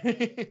wreck.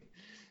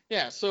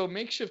 Yeah, so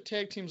makeshift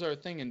tag teams are a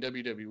thing in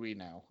WWE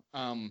now.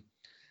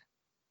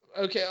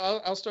 Okay,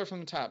 I'll start from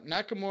the top.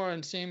 Nakamura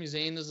and Sami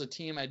Zayn is a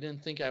team I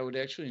didn't think I would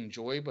actually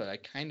enjoy, but I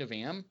kind of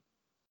am,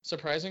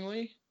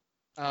 surprisingly.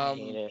 I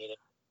hate it.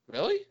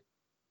 Really?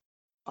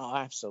 Oh,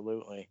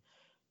 absolutely.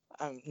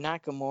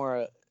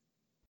 Nakamura,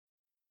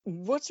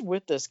 what's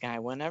with this guy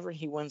whenever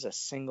he wins a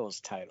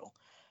singles title?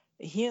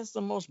 He has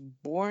the most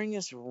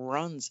boringest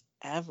runs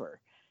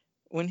ever.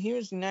 When he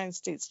was United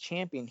States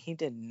champion, he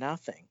did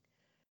nothing.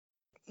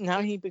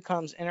 Now he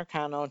becomes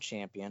Intercontinental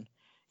champion.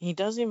 He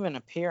doesn't even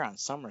appear on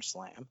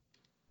SummerSlam.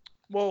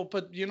 Well,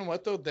 but you know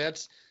what, though?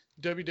 That's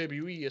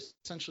WWE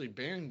essentially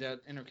bearing that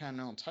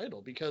Intercontinental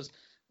title, because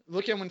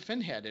look at when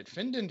Finn had it.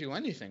 Finn didn't do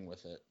anything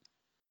with it.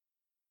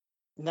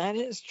 That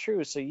is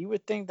true. So you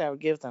would think that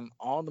would give them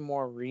all the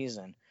more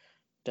reason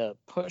to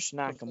push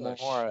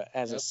Nakamura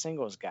as a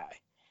singles guy.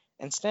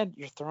 Instead,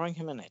 you're throwing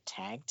him in a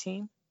tag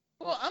team?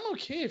 Well, I'm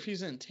okay if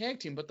he's in a tag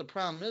team, but the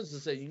problem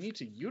is that you need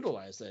to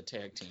utilize that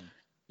tag team.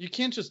 You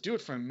can't just do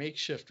it for a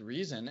makeshift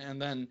reason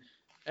and then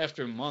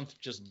after a month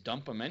just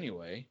dump him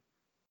anyway.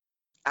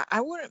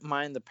 I wouldn't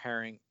mind the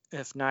pairing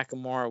if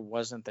Nakamura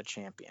wasn't the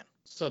champion.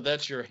 So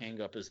that's your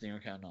hang-up, is the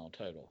Intercontinental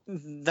title.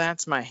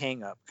 That's my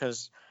hang-up,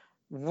 because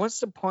what's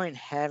the point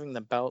having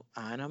the belt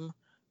on him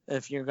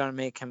if you're going to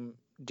make him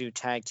do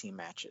tag team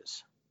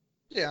matches?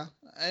 Yeah,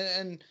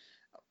 and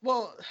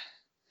well,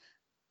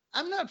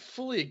 I'm not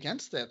fully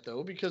against that,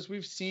 though, because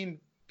we've seen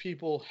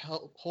people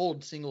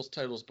hold singles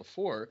titles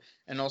before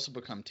and also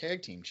become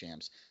tag team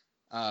champs.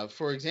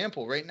 For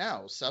example, right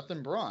now, Seth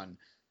and Braun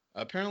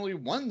apparently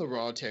won the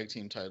Raw tag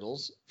team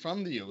titles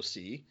from the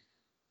OC,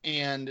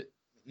 and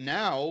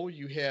now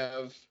you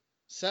have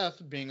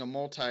Seth being a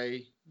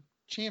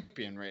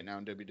multi-champion right now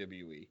in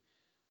WWE.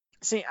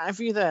 See, I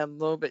view that a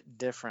little bit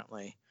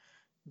differently,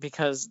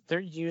 because they're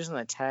using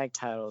the tag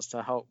titles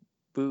to help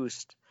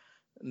boost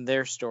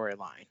their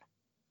storyline,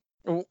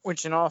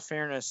 which in all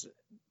fairness,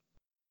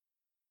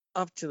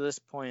 up to this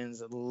point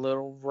is a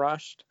little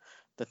rushed.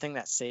 The thing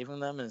that's saving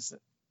them is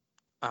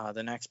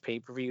the next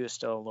pay-per-view is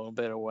still a little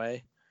bit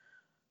away.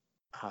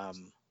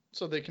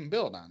 So they can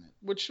build on it,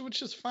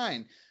 which is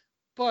fine.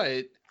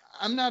 But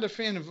I'm not a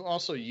fan of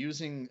also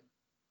using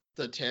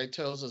the tag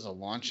titles as a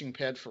launching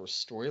pad for a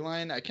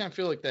storyline. I kind of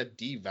feel like that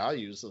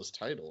devalues those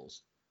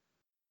titles.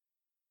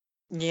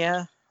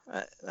 Yeah,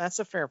 that's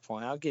a fair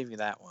point. I'll give you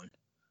that one.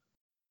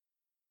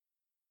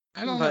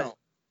 I don't know.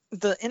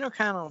 The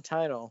Intercontinental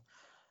title,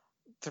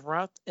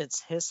 throughout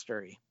its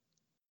history,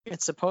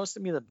 it's supposed to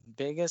be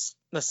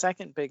the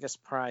second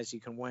biggest prize you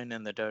can win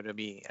in the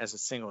WWE as a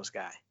singles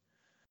guy.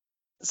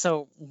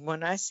 So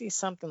when I see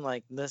something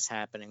like this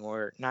happening,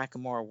 where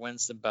Nakamura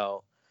wins the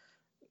belt,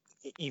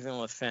 even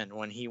with Finn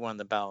when he won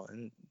the belt,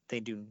 and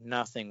they do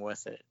nothing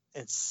with it,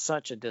 it's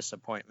such a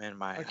disappointment in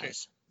my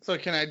eyes. So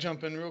can I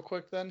jump in real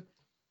quick then?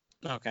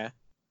 Okay.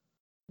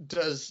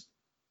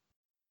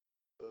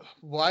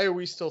 Why are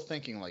we still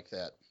thinking like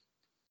that?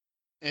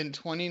 In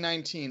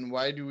 2019,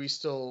 why do we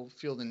still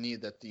feel the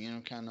need that the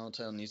Intercontinental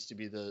title needs to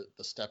be the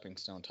stepping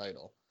stone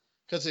title?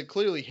 Because it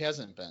clearly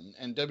hasn't been,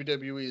 and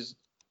WWE is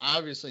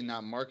obviously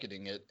not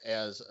marketing it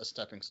as a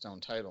stepping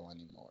stone title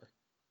anymore.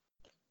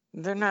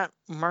 They're not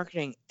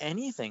marketing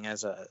anything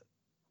as a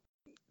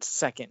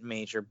second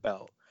major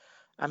belt.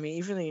 I mean,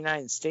 even the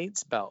United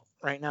States belt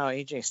right now,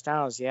 AJ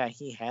Styles, yeah,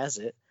 he has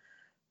it,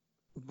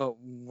 but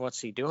what's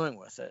he doing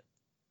with it?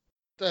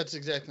 That's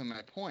exactly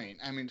my point.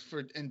 I mean,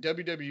 in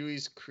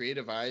WWE's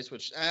creative eyes,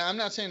 which I'm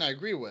not saying I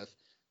agree with,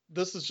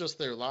 this is just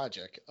their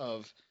logic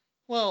of,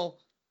 well,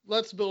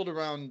 let's build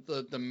around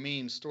the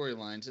main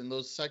storylines, and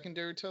those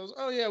secondary titles,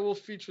 oh yeah, we'll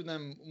feature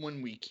them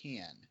when we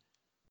can.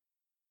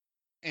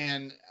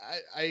 And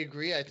I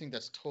agree, I think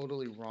that's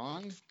totally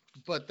wrong,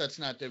 but that's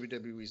not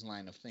WWE's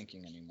line of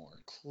thinking anymore,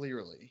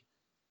 clearly.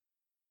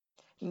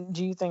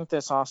 Do you think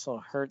this also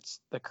hurts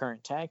the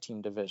current tag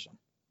team division?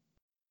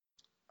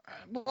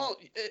 Well,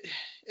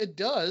 it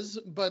does,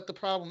 but the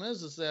problem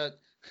is that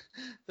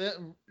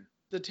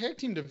the tag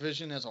team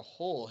division as a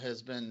whole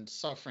has been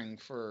suffering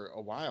for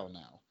a while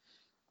now.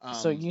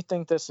 So you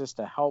think this is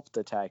to help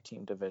the tag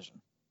team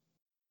division?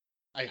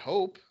 I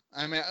hope.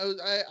 I mean,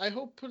 I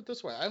hope, put it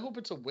this way, I hope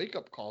it's a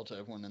wake-up call to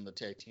everyone in the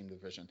tag team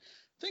division.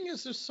 Thing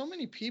is, there's so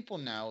many people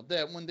now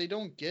that when they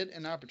don't get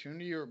an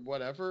opportunity or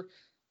whatever,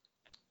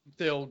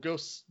 they'll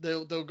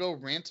go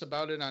rant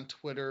about it on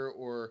Twitter,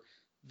 or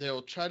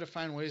they'll try to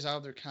find ways out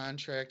of their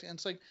contract. And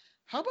it's like,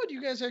 how about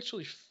you guys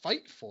actually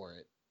fight for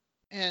it?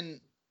 And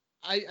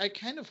I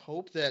kind of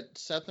hope that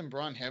Seth and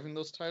Braun having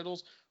those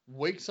titles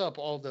wakes up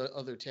all the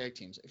other tag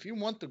teams. If you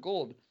want the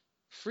gold,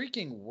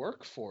 freaking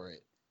work for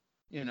it.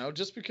 You know,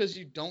 just because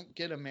you don't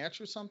get a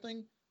match or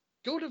something,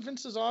 go to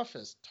Vince's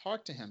office,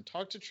 talk to him,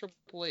 talk to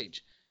Triple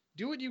H.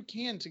 Do what you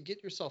can to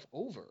get yourself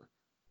over.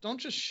 Don't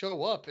just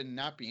show up and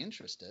not be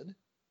interested.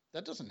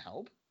 That doesn't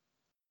help.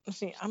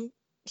 See, I'm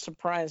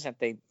surprised that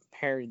they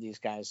paired these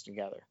guys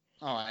together.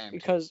 Oh, I am.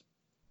 Because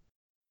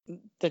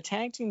the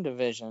tag team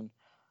division,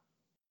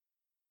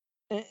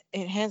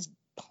 it has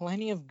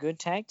plenty of good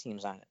tag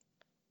teams on it.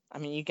 I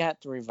mean, you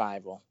got the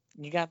Revival,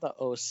 you got the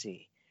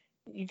OC,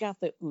 you got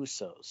the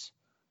Usos,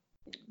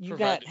 you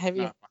got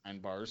heavy not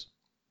behind bars.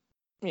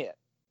 Yeah,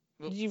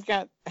 you've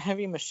got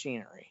Heavy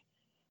Machinery.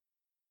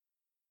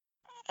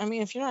 I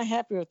mean, if you're not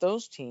happy with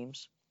those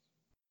teams,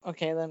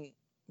 okay, then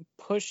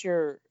push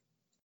the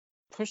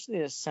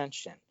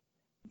Ascension,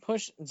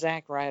 push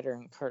Zack Ryder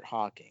and Kurt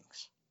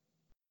Hawkins.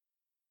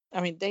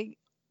 I mean,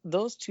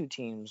 those two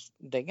teams,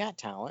 they got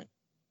talent.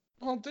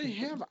 Well, they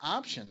have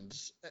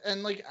options,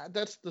 and like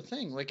that's the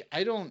thing. Like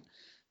I don't.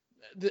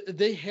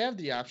 They have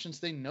the options.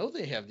 They know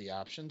they have the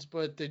options,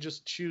 but they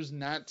just choose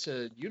not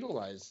to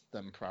utilize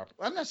them properly.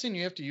 I'm not saying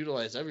you have to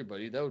utilize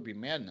everybody. That would be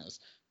madness.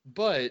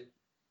 But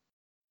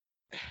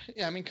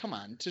yeah, I mean, come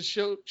on. To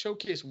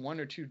showcase one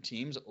or two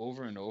teams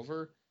over and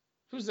over,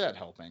 who's that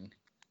helping?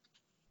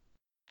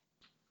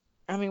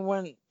 I mean,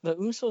 when the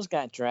Usos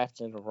got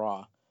drafted to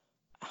Raw,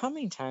 how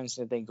many times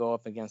did they go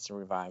up against the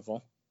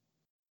Revival?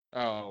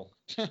 Oh.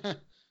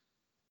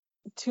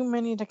 Too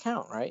many to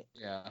count, right?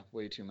 Yeah,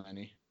 way too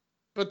many.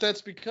 But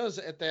that's because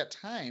at that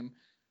time,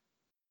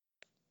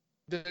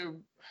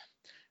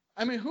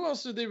 I mean, who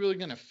else are they really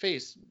going to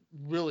face,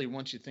 really,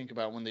 once you think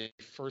about when they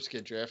first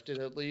get drafted,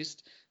 at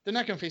least? They're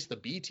not going to face the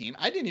B team.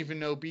 I didn't even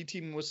know B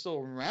team was still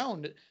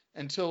around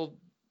until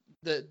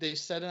they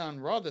said it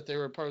on Raw that they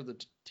were part of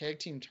the tag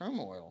team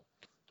turmoil.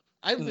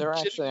 They're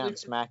actually on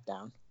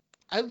SmackDown.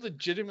 I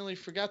legitimately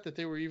forgot that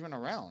they were even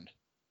around.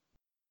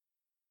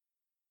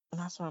 And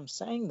that's what I'm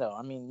saying, though.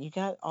 I mean, you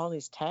got all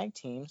these tag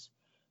teams.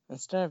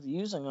 Instead of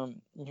using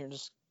them, you're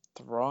just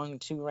throwing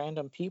two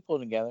random people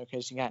together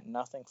because you got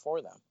nothing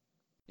for them.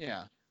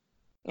 Yeah.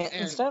 And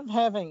instead of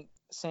having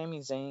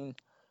Sami Zayn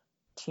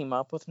team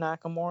up with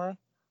Nakamura,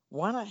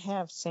 why not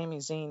have Sami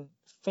Zayn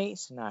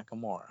face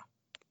Nakamura?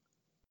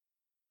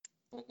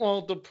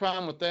 Well, the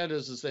problem with that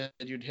is that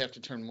you'd have to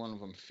turn one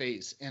of them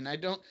face. And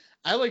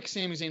I like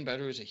Sami Zayn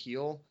better as a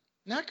heel.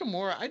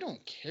 Nakamura, I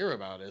don't care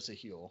about as a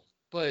heel.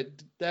 But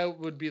that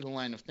would be the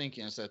line of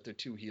thinking, is that they're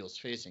two heels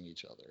facing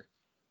each other.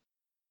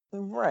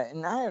 Right,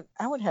 and I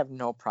would have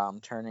no problem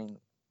turning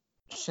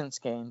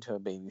Shinsuke into a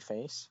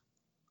babyface.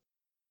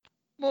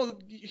 Well,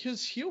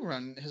 his heel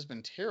run has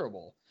been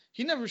terrible.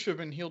 He never should have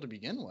been heel to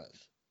begin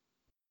with.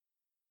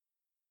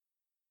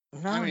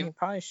 No, I mean, he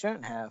probably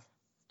shouldn't have.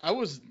 I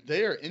was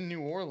there in New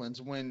Orleans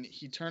when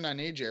he turned on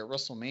AJ at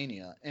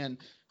WrestleMania, and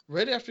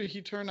right after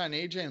he turned on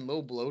AJ and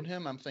low blowed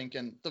him, I'm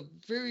thinking, the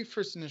very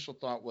first initial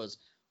thought was,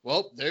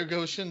 well, there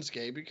goes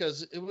Shinsuke,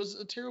 because it was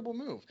a terrible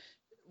move.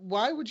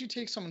 Why would you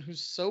take someone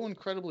who's so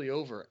incredibly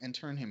over and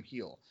turn him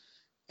heel?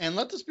 And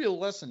let this be a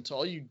lesson to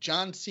all you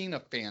John Cena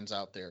fans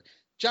out there.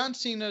 John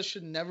Cena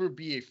should never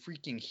be a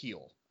freaking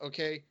heel,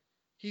 okay?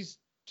 He's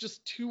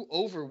just too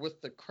over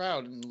with the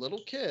crowd and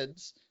little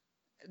kids.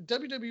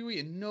 WWE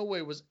in no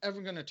way was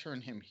ever going to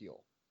turn him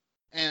heel.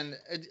 And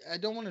I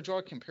don't want to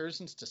draw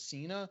comparisons to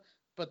Cena,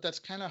 but that's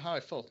kind of how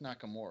I felt with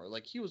Nakamura.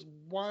 Like, he was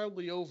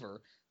wildly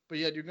over, but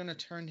yet you're going to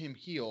turn him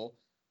heel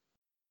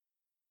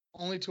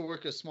only to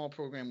work a small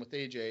program with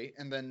AJ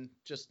and then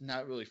just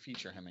not really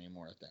feature him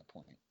anymore at that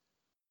point.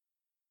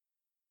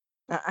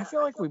 I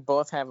feel like we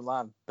both have a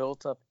lot of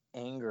built-up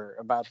anger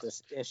about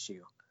this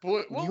issue.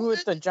 Well, you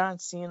with the John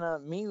Cena,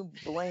 me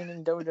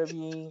blaming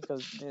WWE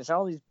because there's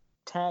all these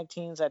tag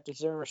teams that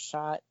deserve a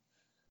shot.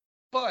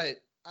 But,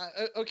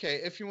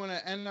 okay, if you want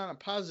to end on a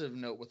positive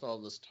note with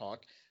all this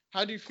talk,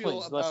 how do you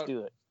feel Please, let's do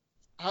it.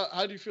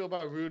 How do you feel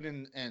about Roode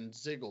and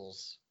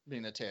Ziggles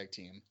being a tag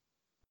team?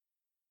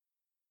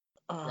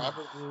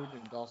 Robert Roode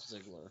and Dolph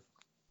Ziggler.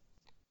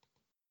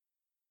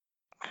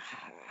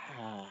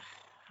 I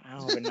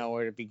don't even know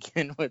where to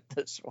begin with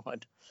this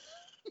one.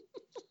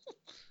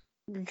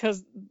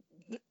 Because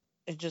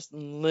it just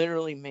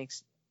literally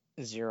makes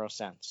zero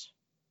sense.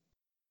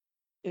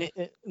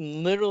 It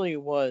literally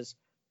was,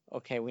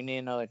 okay, we need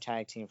another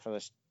tag team for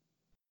this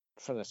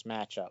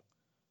matchup.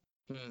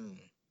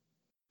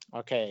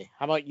 Okay,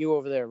 how about you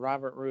over there,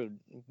 Robert Roode?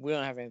 We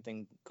don't have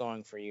anything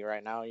going for you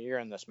right now. You're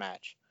in this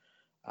match.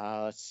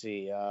 Let's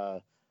see.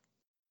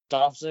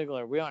 Dolph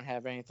Ziggler, we don't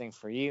have anything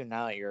for you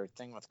now that your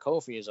thing with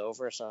Kofi is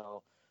over,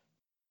 so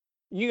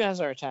you guys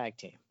are a tag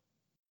team.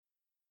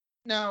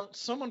 Now,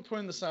 someone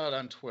pointed this out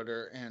on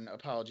Twitter, and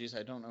apologies,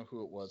 I don't know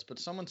who it was, but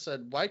someone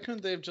said, why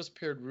couldn't they have just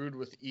paired Roode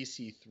with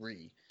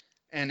EC3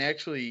 and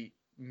actually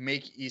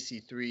make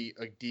EC3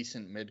 a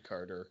decent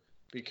mid-carder?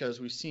 Because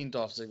we've seen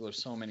Dolph Ziggler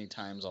so many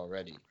times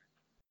already.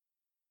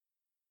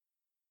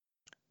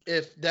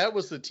 If that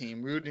was the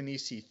team, Roode and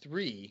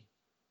EC3,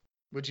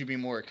 would you be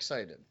more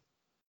excited?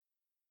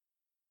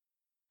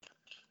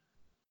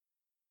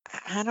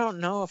 I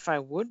don't know if I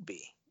would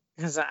be,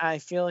 because I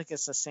feel like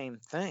it's the same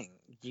thing.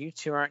 You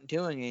two aren't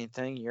doing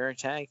anything. You're a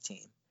tag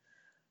team.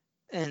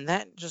 And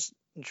that just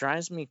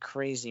drives me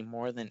crazy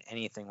more than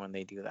anything when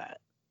they do that.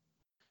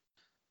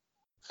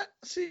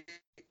 See,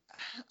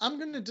 I'm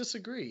going to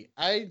disagree.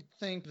 I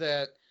think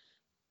that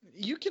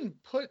you can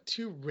put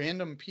two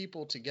random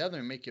people together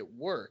and make it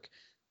work.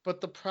 But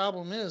the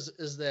problem is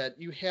that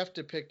you have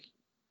to pick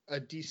a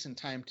decent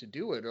time to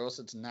do it, or else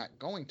it's not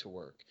going to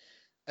work.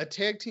 A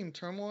tag team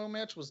turmoil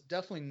match was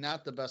definitely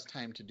not the best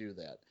time to do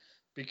that,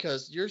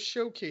 because you're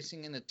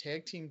showcasing in a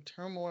tag team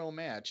turmoil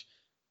match,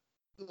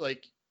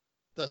 like,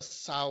 the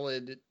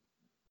solid,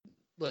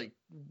 like,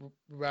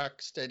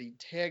 rock steady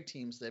tag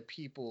teams that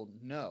people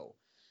know.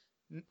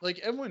 Like,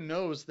 everyone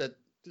knows that,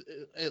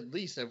 at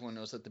least everyone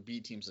knows that the B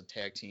team's a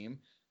tag team,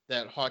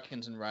 that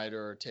Hawkins and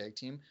Ryder are a tag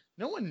team.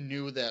 No one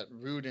knew that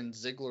Roode and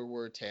Ziggler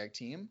were a tag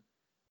team.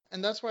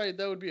 And that's why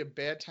that would be a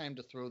bad time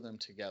to throw them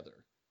together.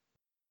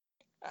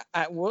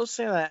 I will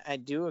say that I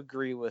do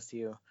agree with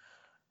you.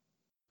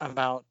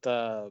 about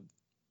the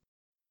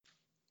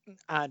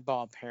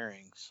oddball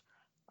pairings,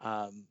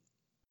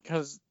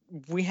 because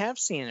we have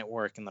seen it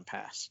work in the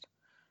past.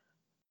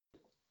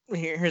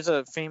 Here's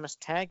a famous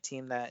tag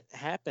team that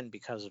happened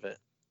because of it.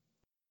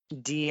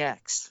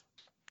 DX,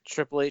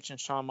 Triple H and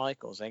Shawn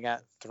Michaels. They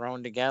got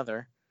thrown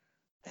together,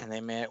 and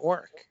they made it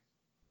work.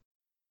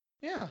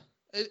 Yeah,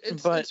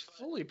 it's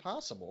fully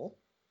possible.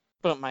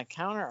 But my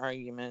counter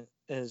argument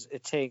is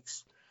it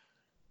takes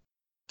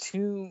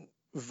two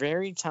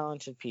very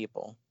talented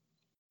people,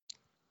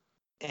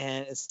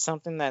 and it's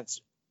something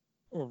that's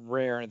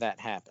rare that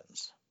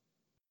happens.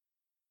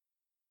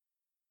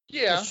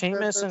 Yeah,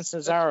 Sheamus and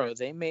Cesaro,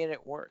 they made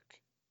it work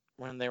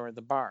when they were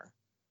the Bar.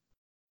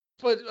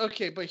 But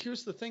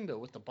here's the thing though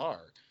with the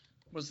Bar,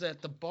 was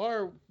that the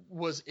Bar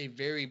was a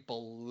very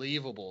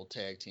believable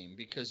tag team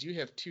because you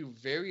have two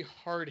very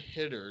hard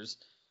hitters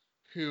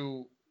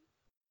who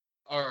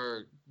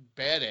are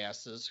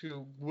badasses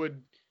who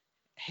would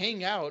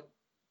hang out,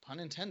 pun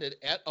intended,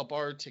 at a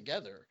bar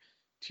together.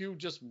 Two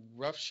just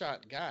rough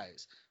shot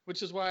guys,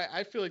 which is why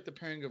I feel like the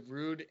pairing of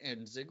Rude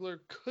and Ziggler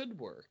could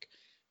work,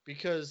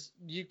 because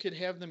you could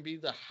have them be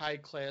the high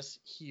class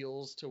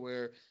heels to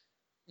where,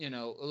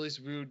 at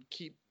least Rude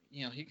he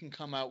can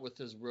come out with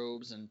his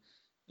robes, and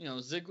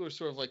Ziggler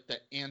sort of like the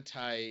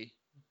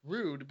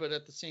anti-Rude, but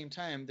at the same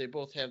time they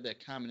both have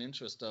that common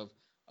interest of,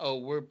 oh,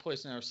 we're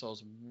placing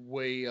ourselves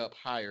way up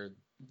higher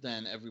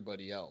than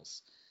everybody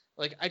else.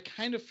 Like, I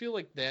kind of feel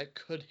like that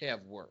could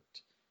have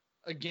worked.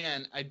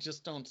 Again, I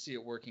just don't see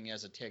it working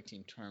as a tag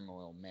team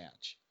turmoil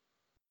match.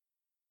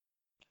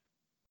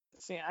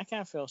 See, I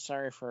kind of feel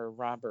sorry for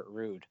Robert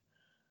Roode,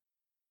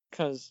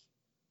 because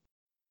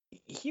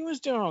he was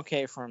doing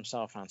okay for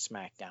himself on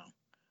SmackDown.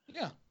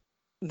 Yeah.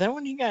 Then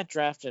when he got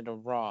drafted to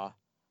Raw,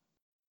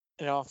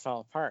 it all fell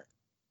apart.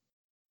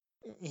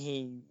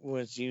 He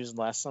was used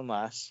less and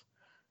less.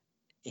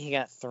 He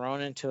got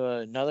thrown into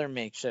another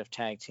makeshift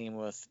tag team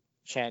with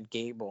Chad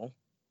Gable,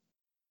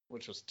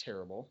 which was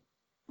terrible.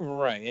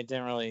 Right. It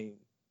didn't really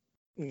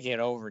get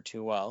over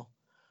too well.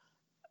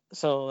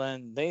 So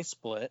then they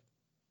split.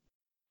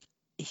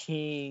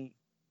 He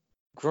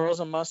grows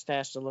a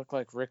mustache to look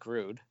like Rick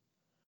Rude.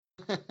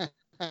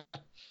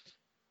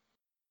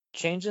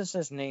 Changes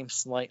his name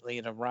slightly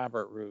to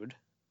Robert Roode.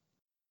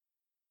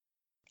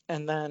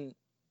 And then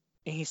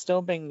he's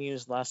still being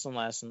used less and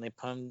less, and they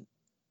put him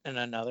in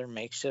another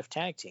makeshift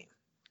tag team.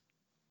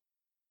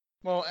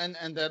 Well,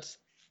 and that's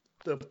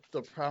the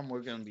problem we're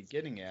going to be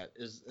getting at,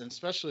 is,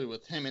 especially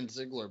with him and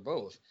Ziggler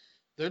both,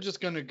 they're just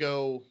going to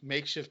go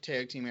makeshift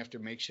tag team after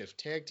makeshift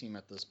tag team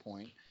at this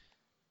point.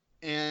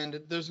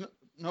 And there's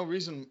no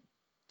reason,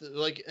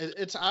 like,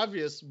 it's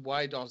obvious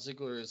why Dolph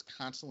Ziggler is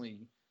constantly,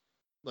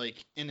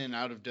 like, in and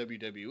out of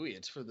WWE.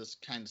 It's for this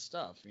kind of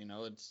stuff,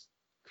 it's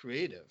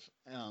creative.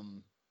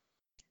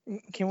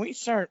 Can we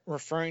start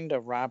referring to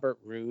Robert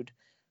Roode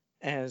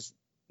as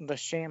the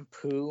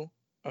shampoo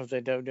of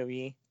the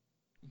WWE?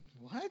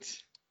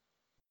 What?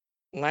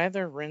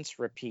 Lather, rinse,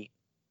 repeat.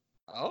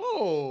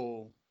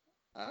 Oh,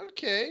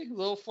 okay. A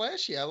little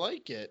flashy. I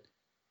like it.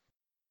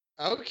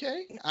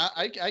 Okay.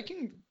 I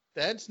can.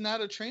 That's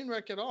not a train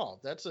wreck at all.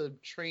 That's a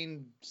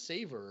train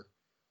saver.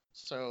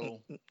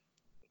 So.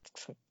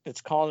 It's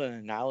called an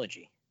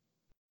analogy.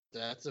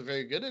 That's a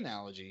very good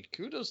analogy.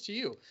 Kudos to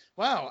you.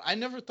 Wow. I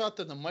never thought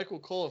that the Michael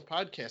Cole of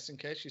podcasting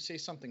could actually say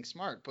something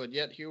smart, but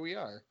yet here we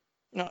are.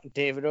 No,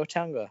 David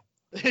Otunga.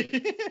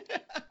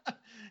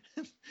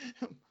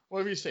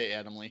 Whatever you say,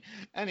 Adam Lee.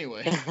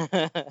 Anyway.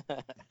 All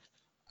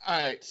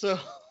right. So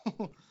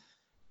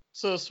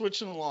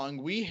switching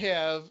along, we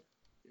have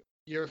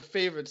your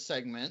favorite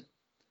segment.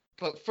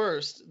 But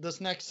first,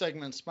 this next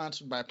segment is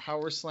sponsored by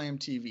Power Slam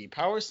TV.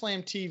 Power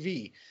Slam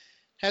TV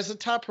has the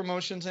top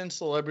promotions and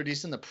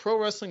celebrities in the pro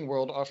wrestling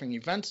world, offering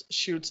events,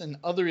 shoots, and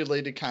other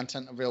related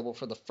content available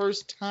for the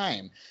first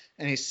time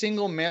in a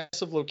single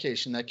massive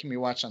location that can be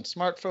watched on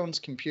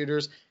smartphones,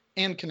 computers,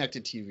 and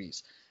connected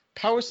TVs.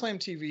 Power Slam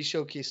TV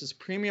showcases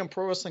premium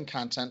pro wrestling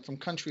content from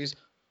countries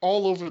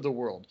all over the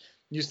world.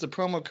 Use the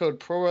promo code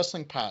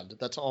ProWrestlingPod,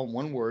 that's all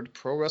one word,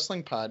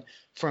 ProWrestlingPod,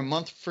 for a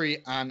month free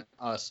on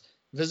us.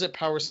 Visit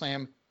Power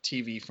Slam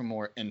TV for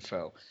more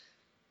info.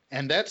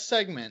 And that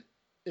segment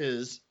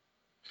is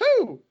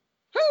who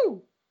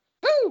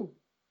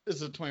is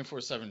the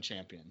 24/7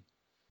 champion?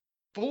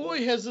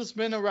 Boy, has this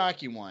been a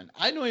rocky one.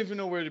 I don't even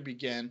know where to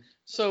begin.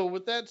 So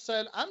with that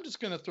said, I'm just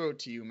going to throw it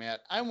to you,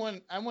 Matt. I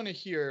want to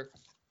hear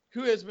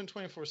who has been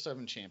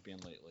 24/7 champion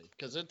lately,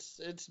 because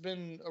it's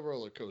been a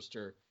roller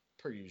coaster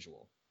per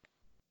usual.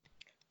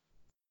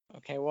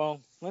 Okay,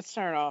 well, let's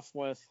start off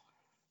with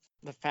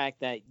the fact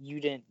that you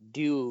didn't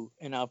do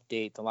an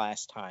update the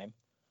last time.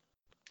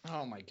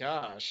 Oh my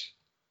gosh.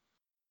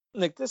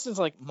 Like, this is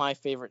like my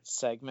favorite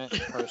segment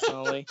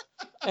personally.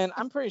 And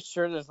I'm pretty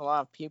sure there's a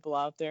lot of people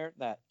out there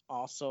that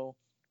also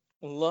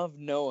love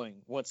knowing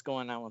what's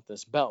going on with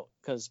this belt,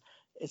 because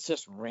it's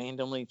just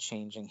randomly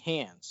changing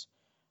hands.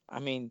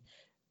 I mean,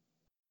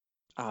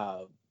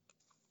 who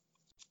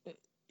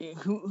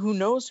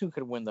knows who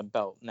could win the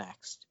belt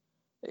next?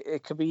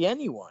 It could be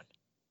anyone.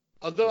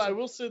 Although I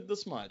will say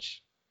this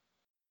much,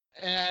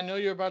 and I know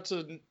you're about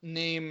to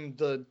name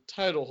the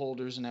title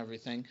holders and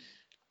everything,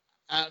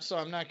 so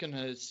I'm not going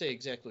to say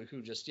exactly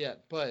who just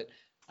yet, but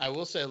I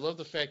will say I love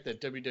the fact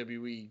that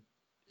WWE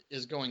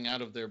is going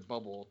out of their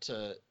bubble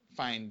to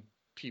find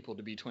people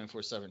to be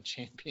 24/7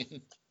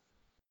 champion.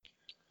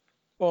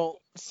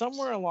 Well,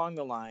 somewhere along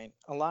the line,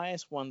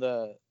 Elias won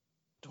the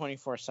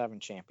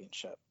 24/7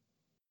 championship.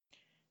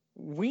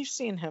 We've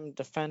seen him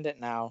defend it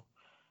now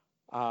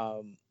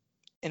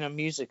in a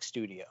music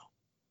studio.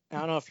 I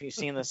don't know if you've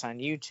seen this on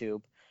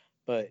YouTube,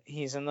 but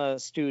he's in the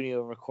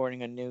studio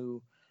recording a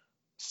new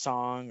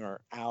song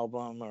or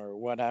album or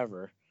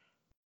whatever.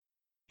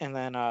 And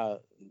then I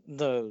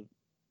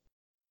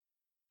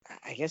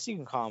guess you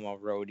can call him a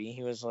roadie.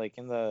 He was like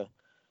in the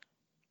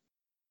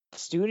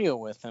studio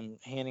with him,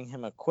 handing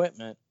him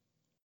equipment.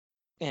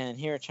 And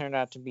here it turned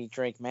out to be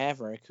Drake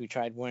Maverick, who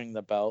tried winning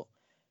the belt.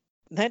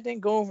 That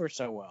didn't go over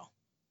so well.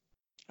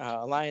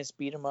 Elias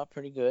beat him up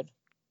pretty good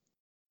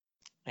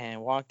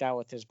and walked out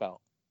with his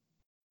belt.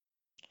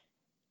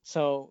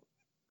 So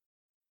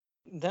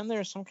then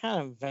there's some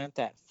kind of event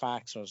that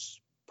Fox was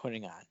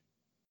putting on.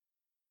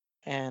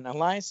 And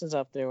Elias is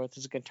up there with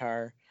his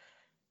guitar,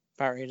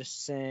 about ready to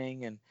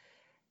sing, and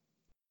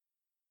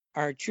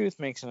R-Truth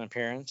makes an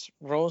appearance,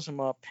 rolls him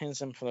up,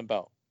 pins him for the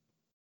belt.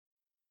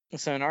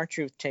 So then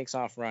R-Truth takes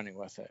off running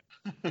with it,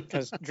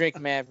 because Drake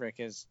Maverick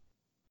is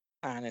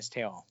on his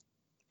tail.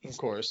 He's of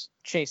course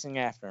chasing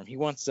after him. He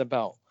wants the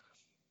belt.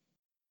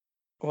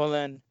 Well,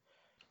 then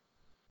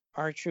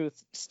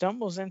R-Truth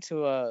stumbles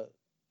into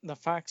the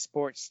Fox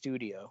Sports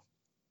studio.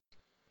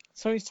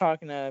 So he's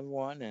talking to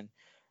everyone, and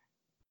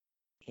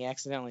he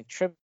accidentally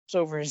trips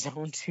over his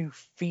own 2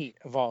 feet,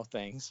 of all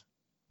things.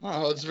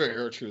 Oh, that's very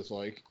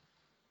R-Truth-like.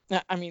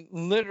 I mean,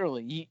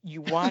 literally,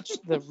 you watch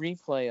the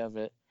replay of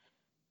it,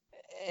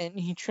 and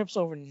he trips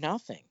over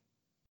nothing.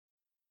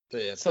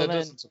 Yeah, so that then,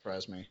 doesn't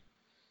surprise me.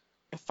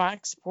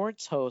 Fox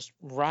Sports host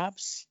Rob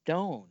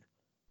Stone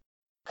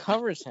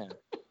covers him,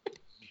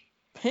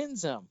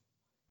 pins him,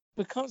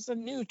 becomes the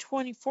new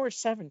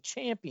 24/7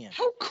 champion.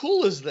 How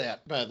cool is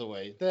that, by the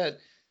way? That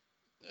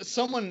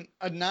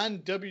a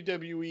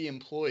non-WWE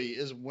employee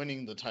is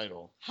winning the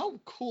title. How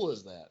cool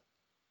is that?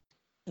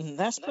 And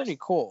that's pretty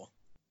cool.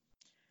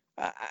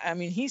 I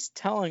mean, he's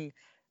telling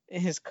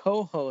his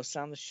co-host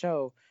on the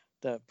show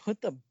to put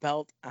the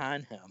belt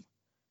on him,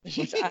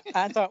 which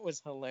I thought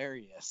was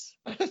hilarious.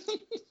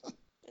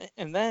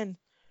 And then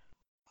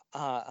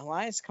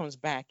Elias comes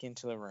back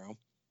into the room,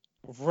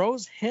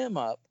 rolls him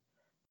up,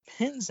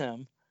 pins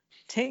him,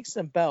 takes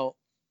the belt,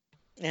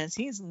 and as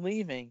he's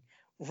leaving,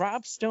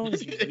 Rob Stone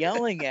is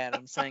yelling at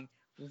him, saying,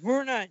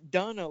 "We're not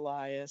done,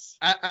 Elias."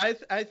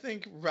 I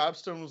think Rob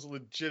Stone was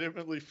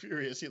legitimately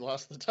furious he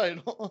lost the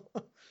title.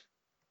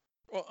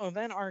 Well,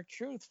 then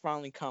R-Truth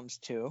finally comes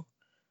to,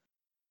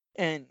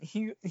 and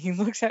he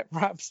looks at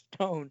Rob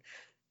Stone,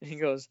 and he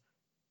goes,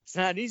 "It's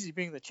not easy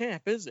being the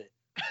champ, is it?"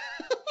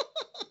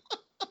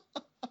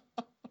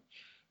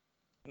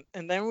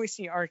 And then we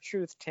see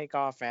R-Truth take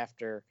off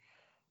after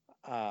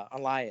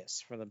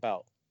Elias for the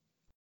belt.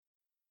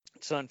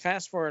 So then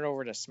fast forward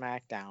over to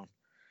SmackDown.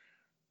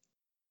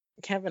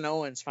 Kevin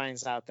Owens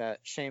finds out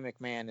that Shane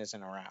McMahon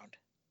isn't around.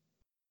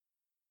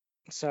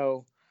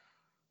 So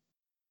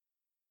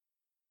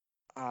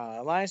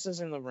Elias is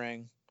in the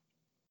ring,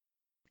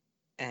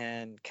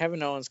 and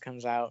Kevin Owens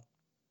comes out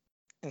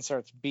and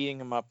starts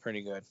beating him up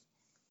pretty good.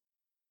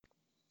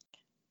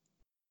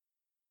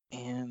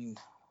 And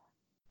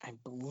I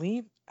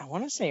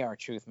want to say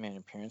R-Truth made an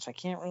appearance. I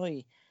can't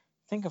really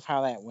think of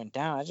how that went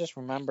down. I just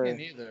remember. Me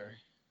neither.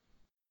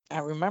 I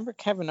remember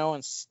Kevin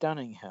Owens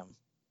stunning him,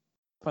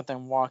 but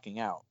then walking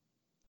out.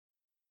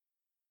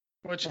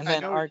 And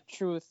then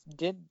R-Truth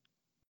did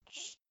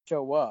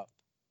show up.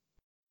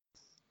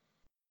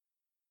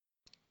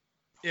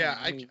 Yeah,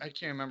 I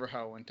can't remember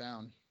how it went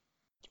down.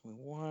 Give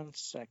me 1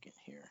 second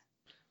here.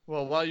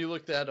 Well, while you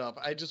look that up,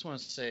 I just want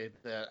to say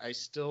that I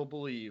still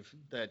believe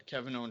that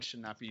Kevin Owens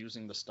should not be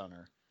using the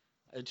stunner.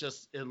 It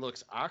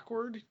looks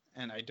awkward,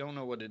 and I don't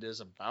know what it is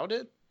about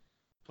it,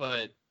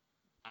 but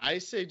I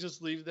say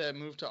just leave that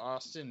move to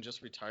Austin,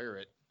 just retire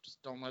it.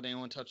 Just don't let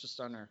anyone touch the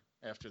stunner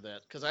after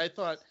that. Because I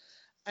thought,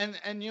 and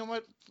you know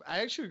what?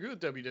 I actually agree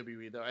with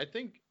WWE, though. I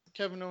think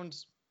Kevin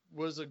Owens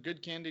was a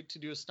good candidate to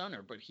do a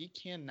stunner, but he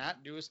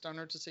cannot do a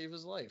stunner to save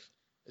his life.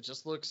 It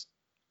just looks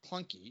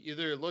clunky.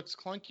 Either it looks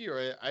clunky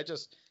or I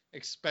just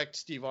expect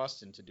Steve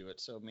Austin to do it.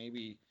 So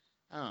maybe,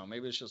 I don't know,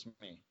 maybe it's just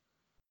me.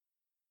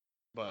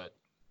 But,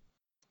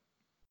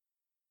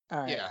 all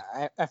right,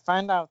 yeah. I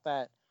find out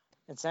that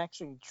it's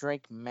actually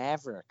Drake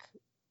Maverick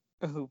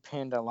who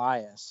pinned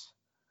Elias.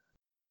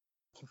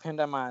 He pinned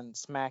him on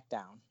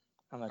SmackDown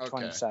on the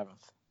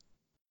 27th.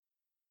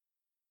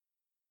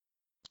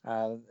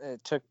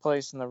 It took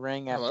place in the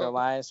ring after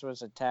Elias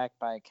was attacked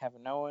by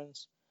Kevin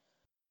Owens,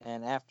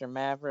 and after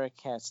Maverick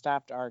had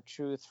stopped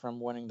R-Truth from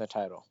winning the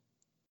title.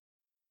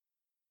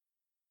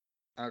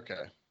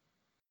 Okay.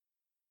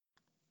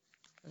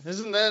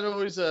 Isn't that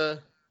always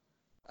a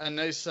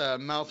nice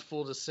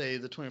mouthful to say,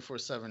 the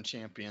 24/7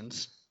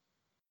 champions?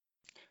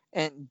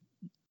 And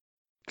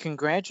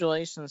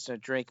congratulations to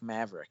Drake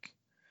Maverick.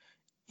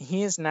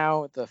 He is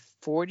now the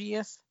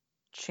 40th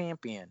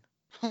champion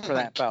for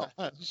that belt.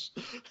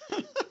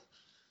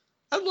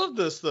 I love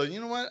this though. You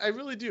know what? I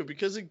really do,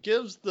 because it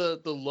gives the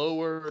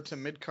lower to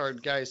mid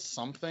card guys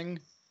something.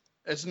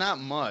 It's not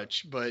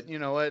much, but you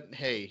know what?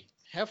 Hey,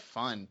 have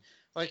fun.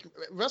 Like,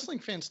 wrestling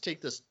fans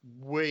take this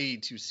way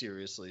too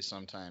seriously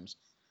sometimes.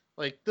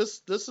 Like,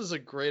 this is a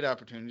great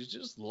opportunity to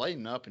just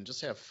lighten up and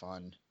just have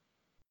fun.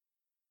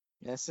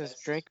 This is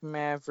Drake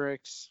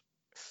Maverick's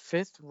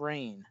 5th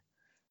reign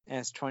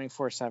as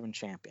 24/7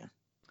 champion.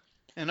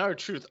 And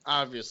R-Truth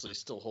obviously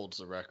still holds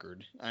the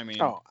record. I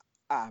mean, Oh,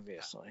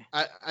 obviously.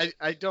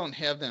 I don't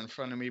have that in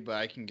front of me, but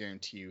I can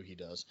guarantee you he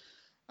does.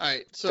 All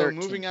right, so 13.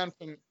 moving on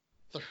from,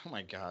 oh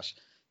my gosh.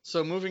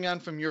 So moving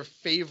on from your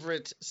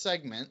favorite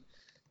segment,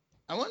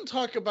 I want to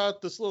talk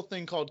about this little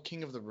thing called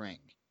King of the Ring.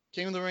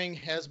 King of the Ring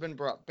has been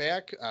brought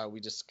back. We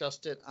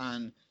discussed it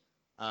on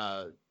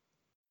the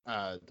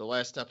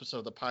last episode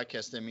of the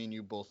podcast that me and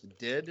you both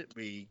did.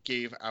 We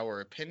gave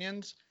our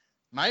opinions.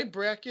 My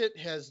bracket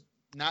has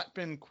not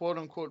been quote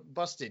unquote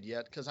busted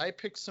yet because I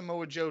picked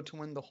Samoa Joe to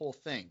win the whole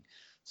thing.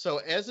 So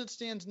as it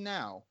stands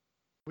now,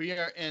 we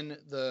are in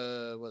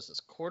the, what's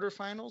this,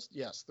 quarterfinals?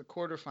 Yes, the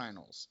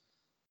quarterfinals.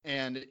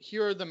 And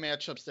here are the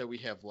matchups that we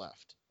have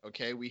left.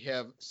 Okay, we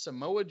have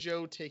Samoa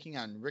Joe taking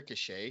on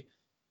Ricochet.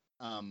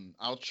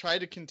 I'll try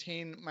to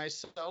contain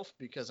myself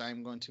because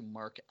I'm going to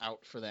mark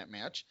out for that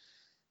match.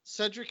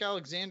 Cedric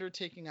Alexander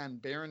taking on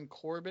Baron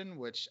Corbin,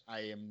 which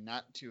I am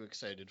not too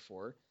excited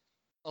for.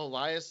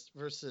 Elias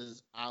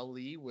versus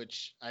Ali,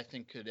 which I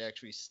think could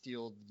actually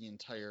steal the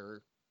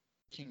entire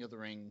King of the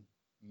Ring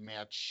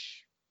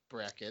match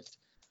bracket.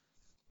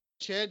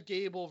 Chad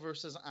Gable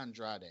versus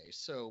Andrade.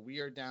 So we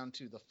are down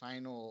to the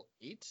final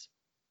 8.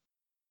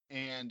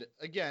 And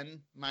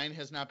again, mine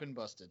has not been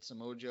busted.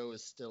 Samoa Joe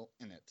is still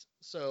in it.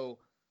 So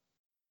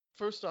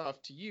first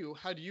off, to you,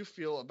 how do you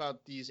feel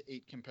about these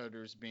 8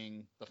 competitors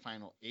being the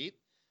final 8?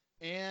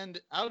 And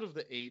out of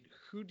the 8,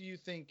 who do you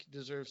think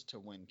deserves to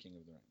win King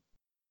of the Ring?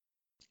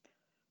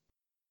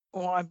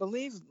 Well, I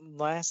believe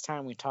last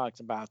time we talked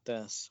about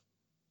this,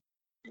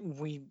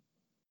 we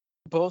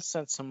both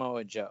said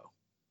Samoa Joe.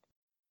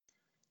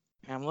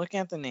 And I'm looking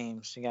at the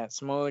names. You got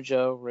Samoa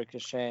Joe,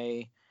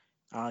 Ricochet,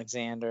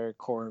 Alexander,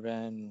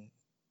 Corbin,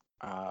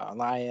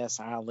 Elias,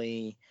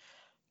 Ali,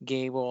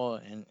 Gable,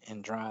 and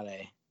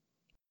Andrade.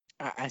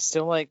 I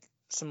still like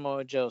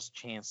Samoa Joe's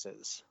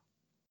chances.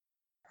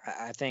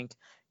 I think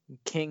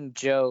King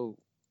Joe,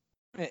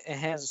 it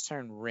has a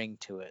certain ring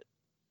to it.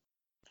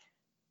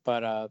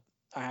 But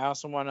I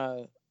also want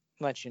to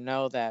let you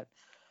know that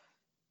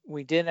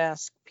we did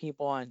ask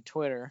people on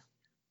Twitter,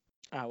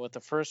 with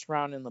the first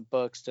round in the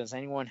books, does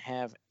anyone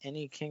have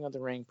any King of the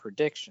Ring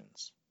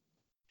predictions?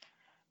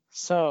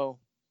 So,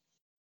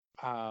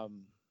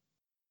 some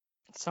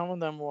of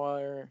them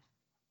were,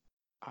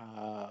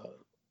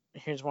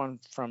 here's one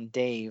from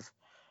Dave.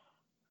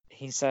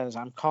 He says,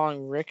 I'm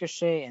calling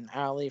Ricochet and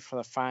Ali for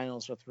the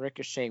finals with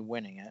Ricochet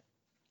winning it.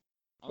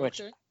 Okay.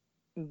 Which,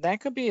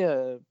 that could be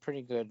a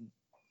pretty good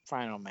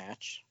final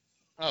match.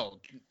 Oh,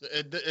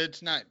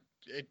 it's not.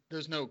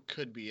 There's no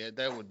could be.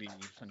 That would be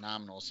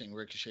phenomenal, seeing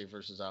Ricochet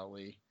versus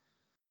Ali.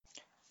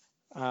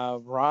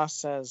 Ross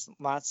says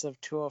lots of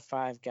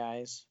 205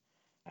 guys.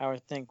 I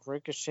would think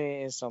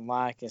Ricochet is a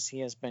lock as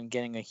he has been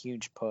getting a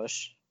huge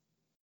push.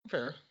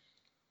 Fair.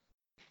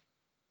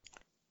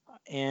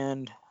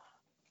 And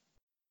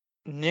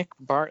Nick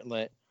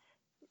Bartlett,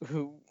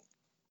 who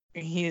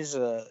he's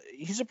a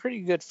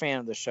pretty good fan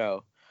of the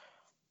show.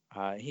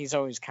 He's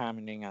always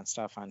commenting on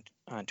stuff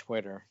on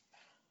Twitter.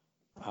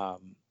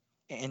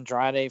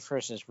 Andrade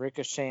versus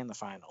Ricochet in the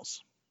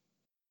finals.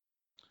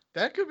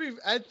 That could be.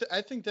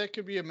 I think that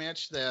could be a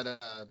match that.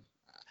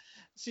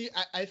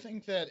 I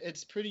think that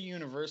it's pretty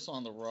universal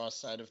on the Raw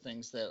side of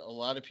things that a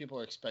lot of people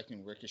are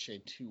expecting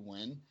Ricochet to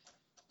win.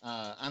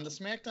 On the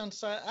SmackDown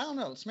side, I don't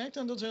know.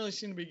 SmackDown doesn't really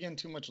seem to be getting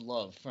too much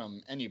love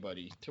from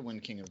anybody to win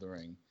King of the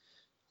Ring.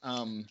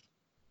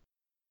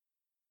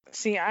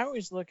 See, I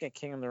always look at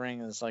King of the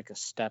Ring as like a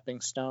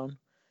stepping stone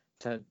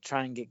to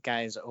try and get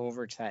guys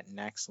over to that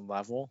next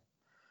level.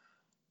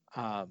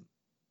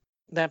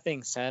 That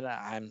being said,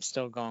 I'm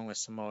still going with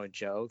Samoa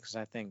Joe because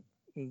I think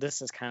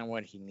this is kind of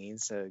what he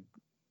needs to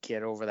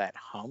get over that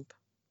hump.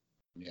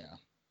 Yeah.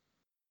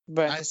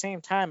 But at the same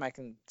time, I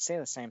can say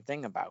the same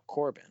thing about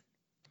Corbin.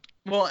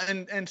 Well,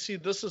 and see,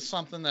 this is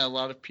something that a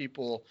lot of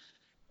people,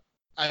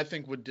 I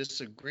think, would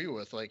disagree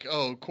with. Like,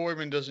 oh,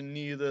 Corbin doesn't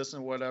need this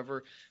and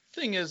whatever.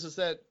 Thing is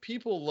that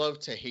people love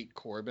to hate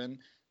Corbin,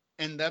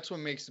 and that's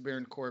what makes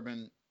Baron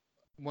Corbin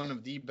one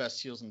of the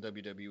best heels in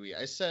WWE.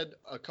 I said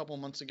a couple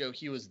months ago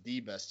he was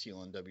the best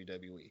heel in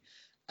WWE.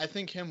 I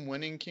think him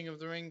winning King of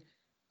the Ring,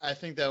 I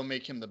think that will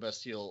make him the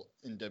best heel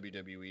in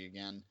WWE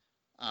again.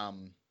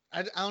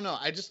 I don't know.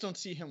 I just don't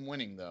see him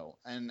winning, though.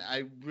 And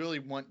I really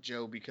want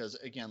Joe because,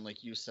 again,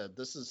 like you said,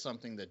 this is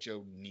something that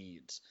Joe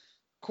needs.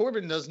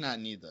 Corbin does not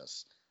need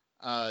this.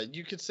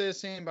 You could say the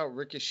same about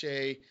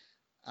Ricochet.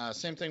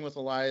 Same thing with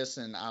Elias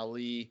and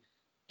Ali.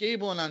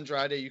 Gable and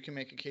Andrade, you can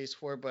make a case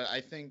for, but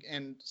I think,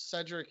 and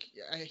Cedric,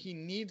 he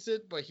needs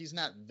it, but he's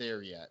not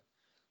there yet.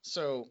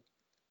 So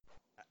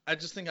I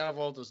just think out of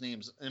all those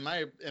names, in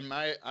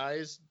my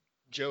eyes,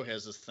 Joe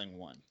has this thing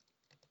won.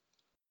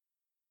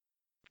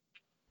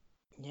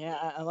 Yeah,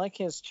 I like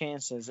his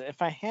chances.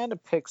 If I had to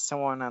pick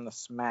someone on the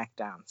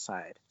SmackDown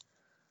side,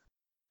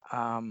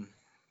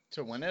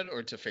 To win it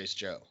or to face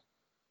Joe?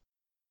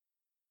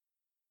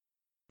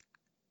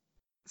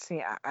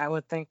 see, I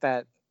would think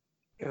that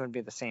it would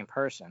be the same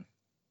person.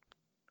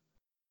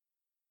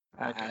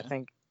 Okay. I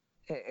think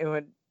it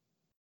would.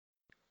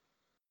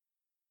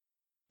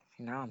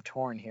 Now I'm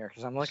torn here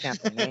because I'm looking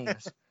at the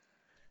names.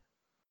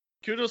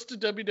 Kudos to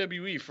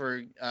WWE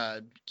for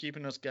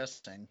keeping us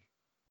guessing.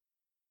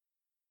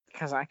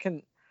 Because I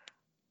can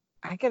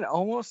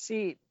almost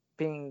see it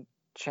being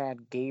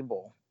Chad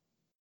Gable.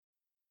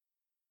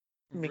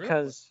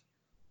 Because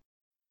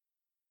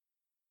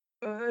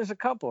there's a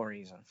couple of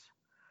reasons.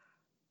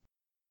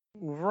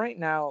 Right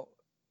now,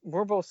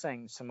 we're both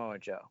saying Samoa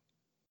Joe.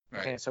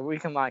 Right. Okay, so we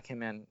can lock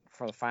him in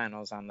for the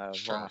finals on the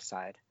Sure. Raw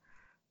side.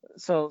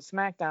 So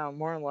SmackDown,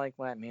 more than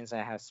likely, that means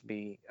that has to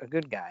be a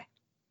good guy.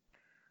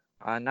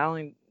 Not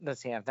only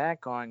does he have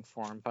that going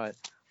for him, but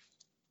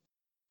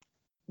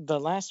the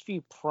last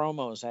few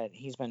promos that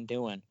he's been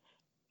doing,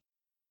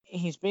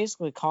 he's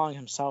basically calling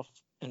himself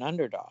an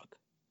underdog,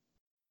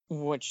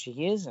 which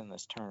he is in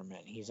this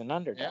tournament. He's an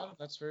underdog. Yeah,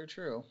 that's very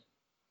true.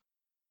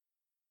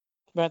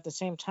 But at the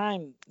same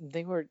time,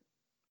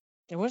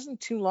 it wasn't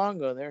too long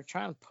ago, they were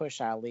trying to push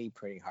Ali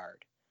pretty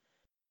hard.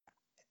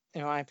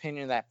 In my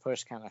opinion, that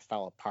push kind of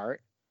fell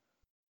apart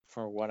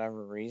for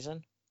whatever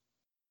reason.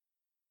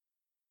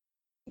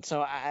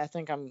 So I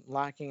think I'm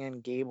locking in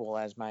Gable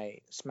as my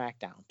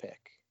SmackDown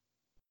pick.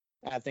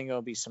 I think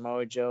it'll be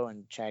Samoa Joe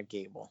and Chad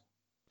Gable.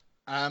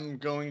 I'm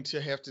going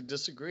to have to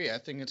disagree. I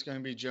think it's going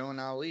to be Joe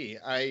and Ali.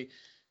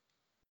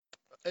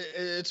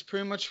 It's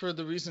pretty much for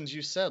the reasons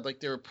you said. Like,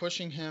 they were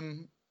pushing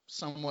him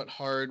somewhat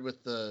hard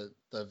with the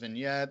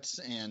vignettes,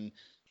 and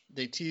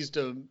they teased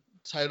a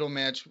title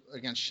match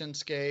against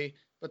Shinsuke,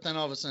 but then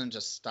all of a sudden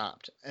just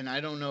stopped. And I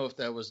don't know if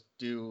that was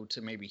due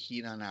to maybe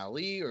heat on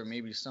Ali, or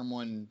maybe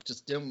someone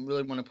just didn't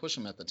really want to push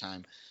him at the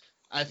time.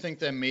 I think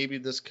that maybe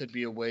this could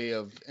be a way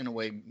of, in a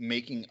way,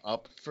 making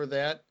up for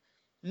that.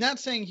 Not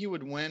saying he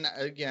would win.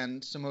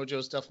 Again, Samoa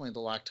Joe's definitely the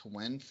lock to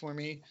win for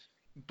me.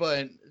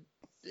 But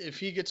if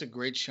he gets a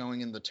great showing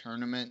in the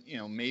tournament,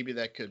 maybe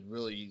that could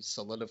really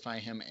solidify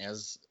him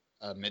as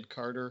a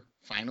mid-carder,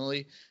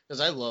 finally. Because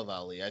I love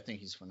Ali. I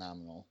think he's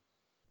phenomenal.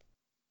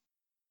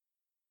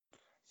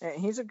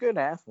 He's a good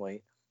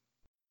athlete.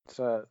 It's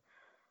a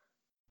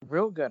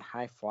real good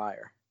high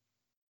flyer.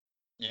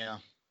 Yeah,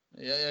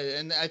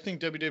 and I think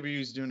WWE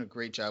is doing a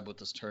great job with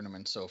this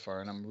tournament so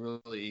far, and I'm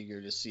really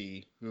eager to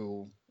see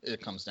who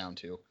it comes down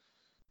to.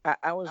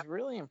 I was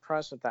really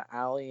impressed with the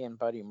Ali and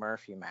Buddy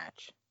Murphy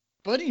match.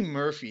 Buddy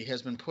Murphy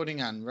has been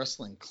putting on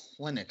wrestling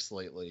clinics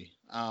lately.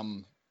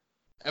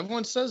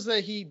 Everyone says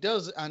that he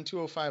does on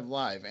 205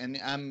 Live,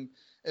 and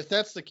if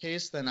that's the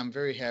case, then I'm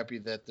very happy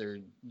that they're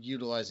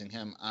utilizing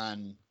him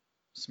on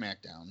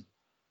SmackDown.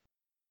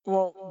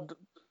 Well,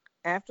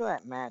 after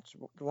that match,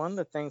 one of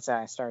the things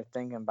that I started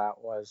thinking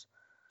about was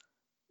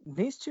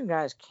these two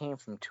guys came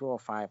from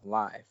 205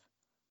 Live.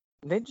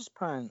 They just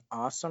put on an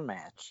awesome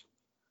match.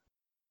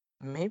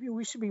 Maybe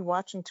we should be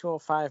watching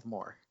 205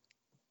 more.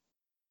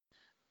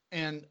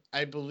 And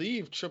I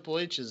believe Triple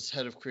H is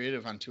head of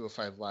creative on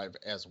 205 Live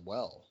as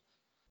well.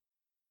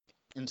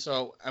 And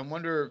so I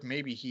wonder if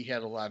maybe he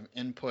had a lot of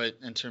input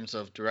in terms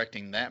of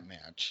directing that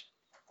match.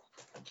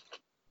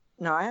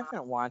 No, I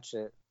haven't watched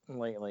it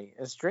lately.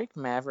 Is Drake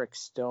Maverick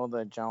still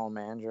the general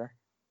manager?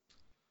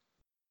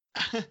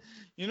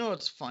 You know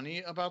what's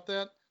funny about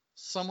that?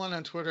 Someone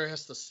on Twitter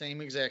has the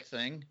same exact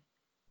thing,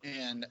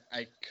 and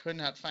I could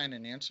not find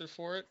an answer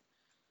for it.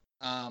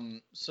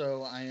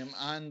 So I am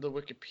on the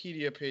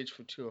Wikipedia page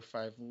for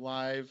 205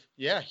 Live.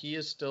 Yeah, he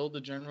is still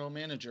the general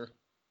manager.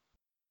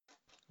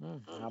 How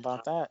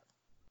about that?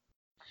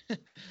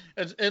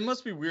 It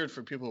must be weird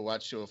for people who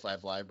watch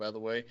 205 Live, by the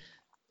way.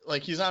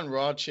 Like, he's on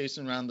Raw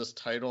chasing around this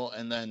title,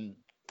 and then,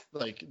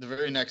 like, the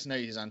very next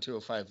night he's on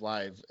 205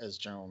 Live as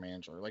general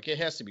manager. Like, it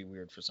has to be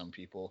weird for some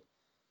people.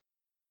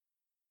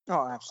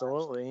 Oh,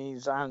 absolutely.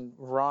 He's on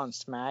Raw and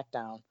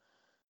SmackDown,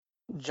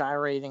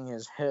 gyrating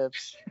his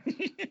hips.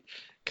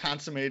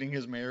 Consummating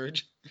his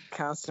marriage.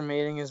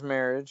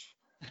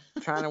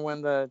 Trying to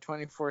win the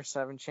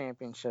 24/7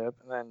 championship.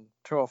 And then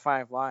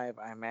 205 Live,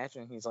 I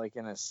imagine he's, like,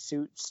 in a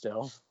suit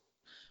still.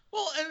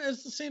 Well, and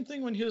it's the same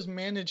thing when he was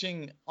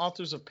managing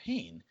Authors of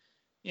Pain.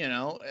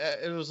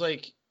 It was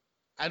like,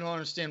 I don't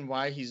understand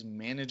why he's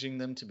managing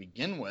them to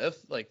begin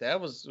with. Like,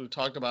 we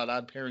talked about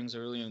odd pairings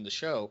earlier in the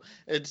show.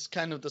 It's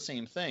kind of the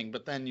same thing.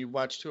 But then you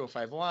watch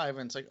 205 Live,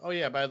 and it's like, oh,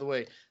 yeah, by the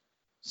way,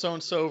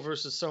 so-and-so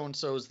versus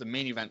so-and-so is the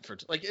main event for...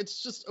 Like,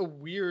 it's just a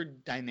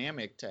weird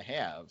dynamic to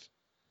have.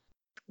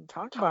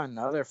 Talk about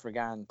another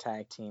forgotten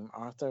tag team,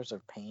 Authors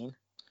of Pain.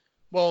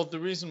 Well, the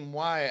reason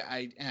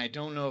why, I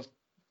don't know if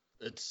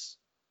it's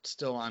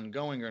still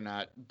ongoing or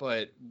not,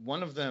 but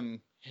one of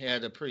them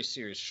had a pretty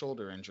serious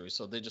shoulder injury,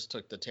 so they just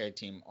took the tag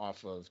team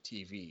off of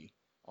TV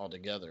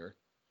altogether.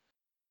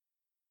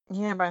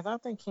 Yeah, but I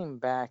thought they came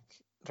back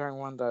during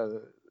one of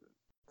the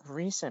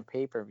recent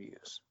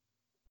pay-per-views.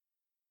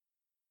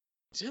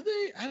 Did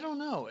they? I don't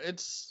know.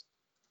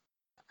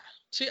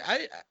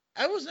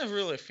 I was never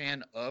really a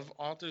fan of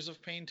Authors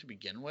of Pain to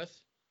begin with.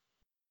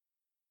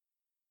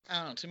 I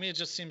don't know. To me, it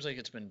just seems like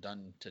it's been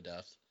done to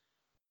death.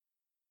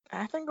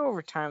 I think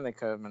over time they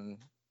could have been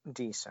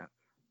decent.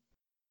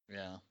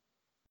 Yeah.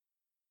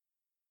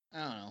 I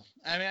don't know.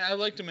 I mean, I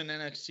liked him in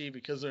NXT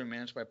because they were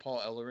managed by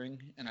Paul Ellering,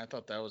 and I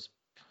thought that was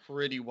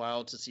pretty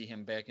wild to see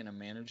him back in a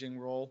managing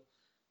role.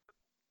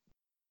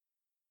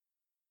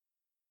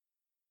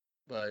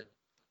 But,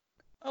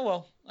 oh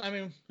well. I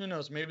mean, who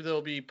knows? Maybe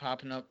they'll be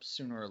popping up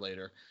sooner or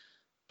later.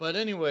 But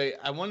anyway,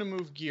 I want to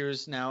move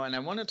gears now, and I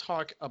want to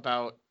talk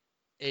about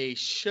a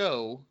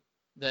show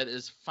that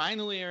is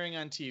finally airing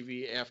on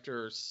TV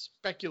after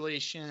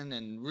speculation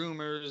and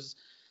rumors,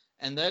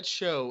 and that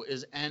show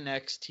is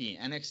NXT.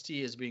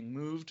 NXT is being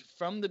moved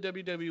from the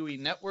WWE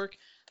Network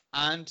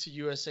onto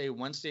USA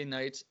Wednesday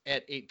nights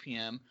at 8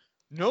 p.m.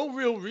 No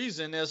real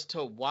reason as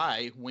to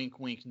why, wink,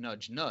 wink,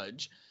 nudge,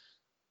 nudge.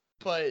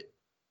 But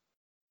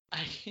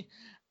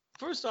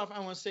first off, I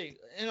want to say,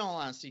 in all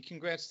honesty,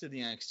 congrats to the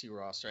NXT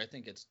roster. I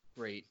think it's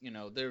great. You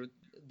know,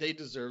 they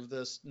deserve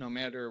this no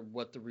matter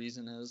what the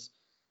reason is.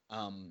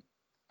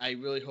 I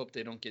really hope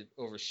they don't get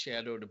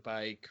overshadowed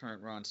by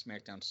current Raw and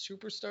SmackDown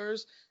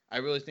superstars. I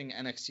really think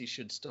NXT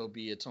should still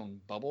be its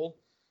own bubble.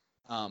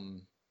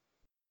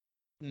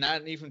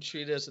 Not even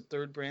treat it as a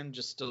third brand,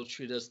 just still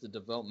treat it as the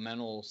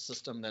developmental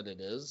system that it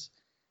is.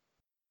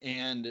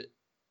 And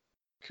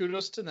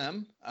kudos to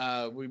them.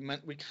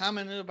 We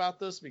commented about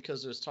this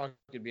because there's talk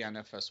it could be on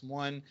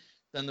FS1.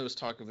 Then there was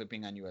talk of it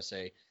being on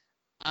USA.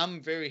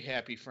 I'm very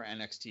happy for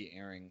NXT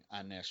airing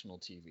on national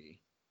TV.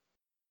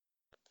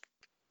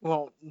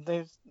 Well,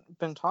 there's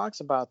been talks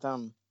about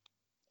them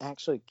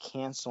actually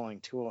canceling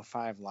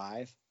 205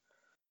 Live.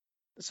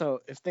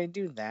 So if they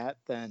do that,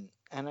 then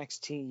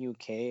NXT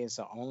UK is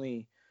the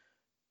only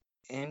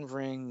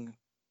in-ring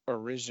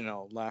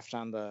original left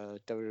on the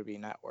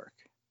WWE Network.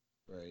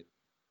 Right.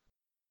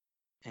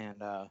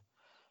 And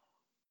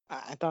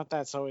I thought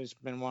that's always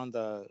been one of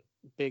the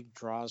big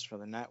draws for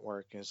the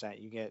network is that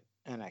you get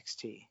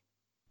NXT.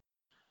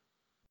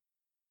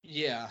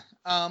 Yeah.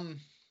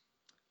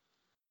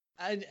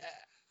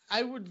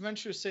 I would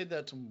venture to say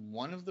that's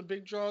one of the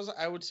big draws.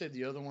 I would say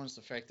the other one is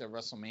the fact that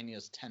WrestleMania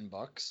is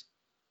 $10.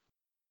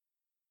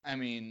 I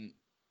mean,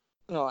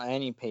 no,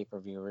 any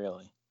pay-per-view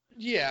really.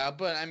 Yeah,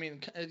 but I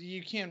mean,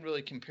 you can't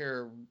really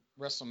compare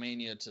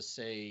WrestleMania to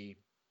say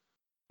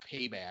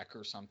Payback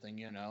or something,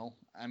 you know.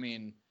 I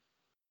mean,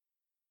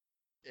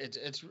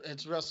 it's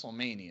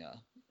WrestleMania.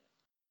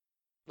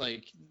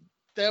 Like,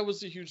 that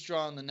was a huge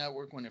draw on the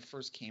network when it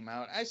first came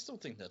out. I still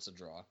think that's a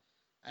draw.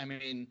 I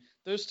mean,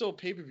 there's still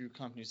pay-per-view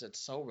companies that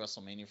sell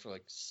WrestleMania for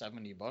like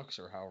 $70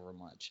 or however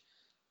much,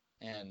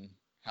 and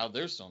how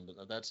they're selling it,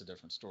 that's a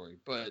different story.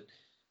 But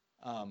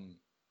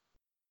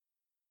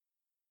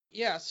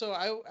yeah, so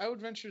I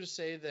would venture to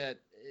say that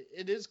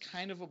it is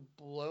kind of a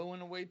blow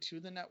in a way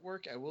to the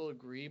network. I will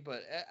agree,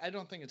 but I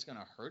don't think it's going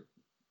to hurt,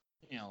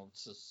 you know,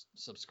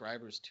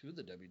 subscribers to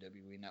the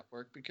WWE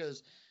Network,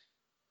 because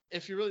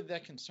if you're really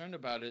that concerned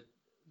about it,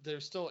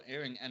 they're still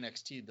airing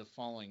NXT the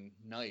following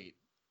night,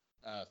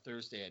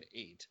 Thursday at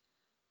 8.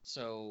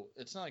 So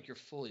it's not like you're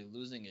fully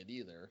losing it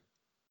either.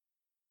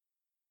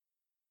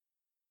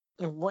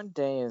 What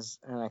day is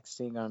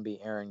NXT going to be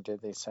airing,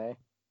 did they say?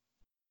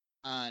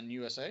 On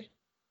USA?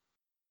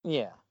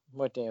 Yeah,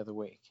 what day of the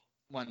week?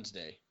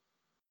 Wednesday.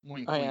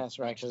 Wink, oh, wink, yeah, that's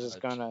right, because it's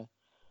nudge.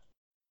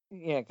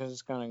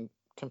 going to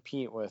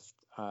compete with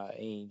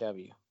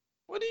AEW.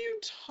 What are you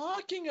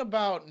talking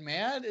about,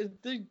 Matt?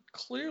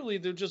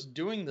 They're just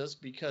doing this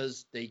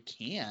because they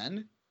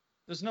can.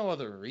 There's no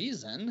other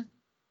reason.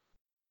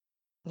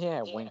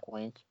 Yeah, wink,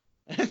 wink.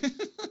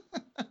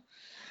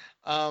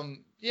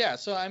 Yeah,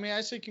 so I mean,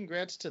 I say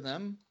congrats to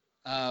them.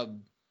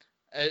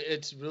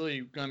 It's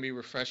really going to be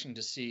refreshing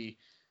to see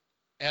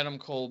Adam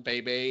Cole,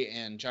 Bebe,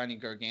 and Johnny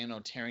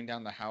Gargano tearing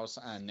down the house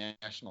on a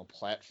national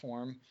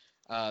platform.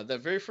 The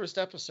very first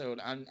episode,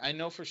 I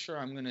know for sure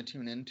I'm going to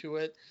tune into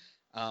it.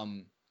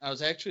 I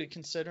was actually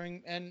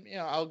considering, and you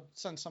know, I'll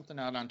send something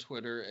out on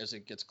Twitter as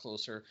it gets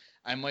closer.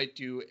 I might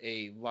do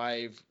a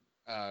live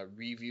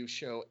review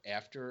show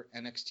after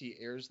NXT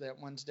airs that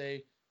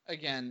Wednesday.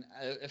 Again,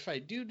 if I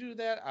do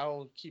that,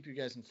 I'll keep you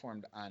guys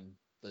informed on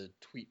the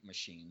tweet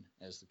machine,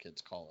 as the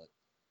kids call it.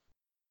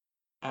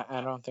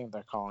 I don't think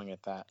they're calling it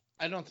that.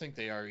 I don't think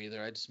they are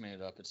either. I just made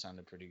it up. It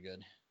sounded pretty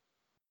good.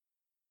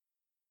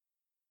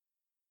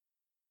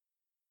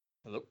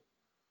 Hello?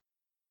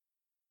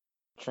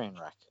 Train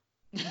wreck.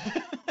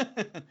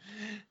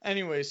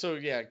 Anyway, so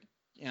yeah,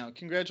 you know,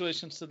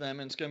 congratulations to them,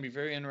 and it's going to be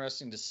very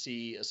interesting to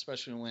see,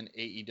 especially when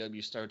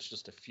AEW starts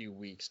just a few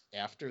weeks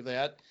after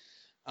that.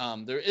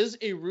 There is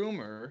a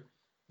rumor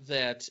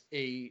that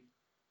a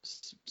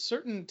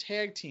certain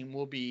tag team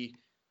will be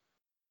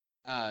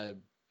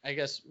I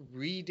guess,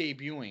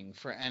 re-debuting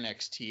for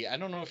NXT. I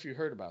don't know if you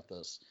heard about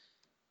this.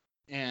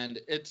 And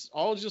it's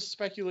all just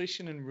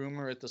speculation and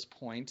rumor at this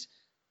point,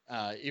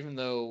 even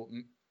though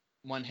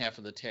one half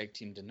of the tag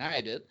team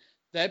denied it.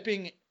 That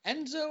being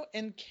Enzo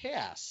and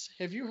Cass.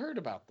 Have you heard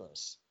about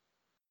this?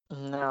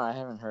 No, I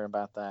haven't heard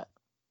about that.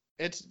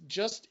 It's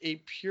just a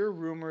pure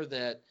rumor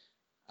that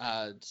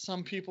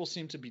some people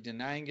seem to be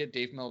denying it.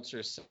 Dave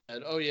Meltzer said,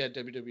 oh, yeah,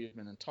 WWE has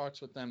been in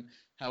talks with them.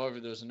 However,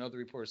 there's another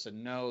report that said,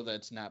 no,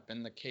 that's not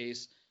been the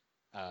case.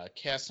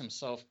 Cass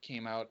himself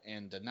came out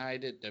and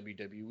denied it.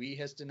 WWE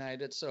has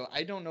denied it. So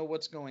I don't know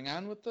what's going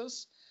on with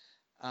this.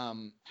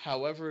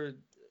 However,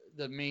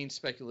 the main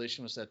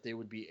speculation was that they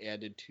would be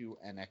added to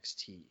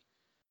NXT.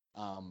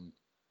 I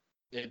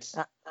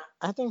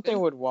think they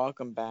would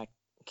welcome back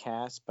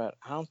Cass, but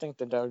I don't think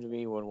the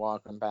WWE would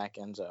welcome back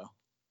Enzo.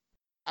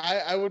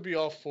 I would be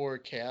all for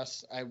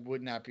Cass. I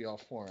would not be all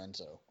for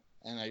Enzo.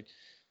 And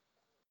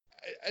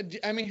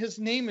I mean, his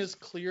name is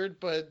cleared,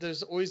 but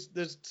there's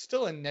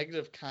still a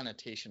negative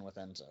connotation with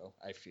Enzo,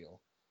 I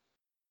feel.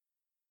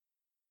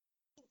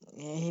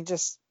 He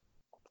just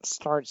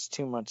starts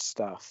too much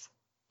stuff.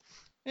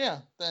 Yeah,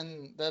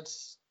 then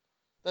that's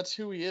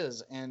who he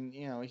is, and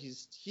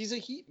he's a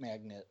heat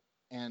magnet,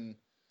 and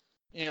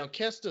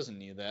Cass doesn't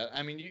need that.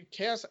 I mean,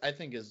 Cass I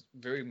think is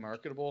very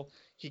marketable.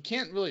 He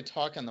can't really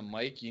talk on the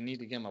mic. You need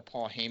to give him a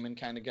Paul Heyman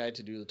kind of guy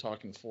to do the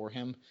talking for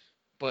him,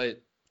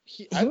 but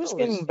he was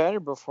getting better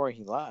before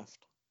he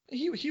left.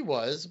 He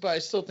was, but I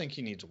still think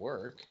he needs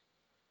work.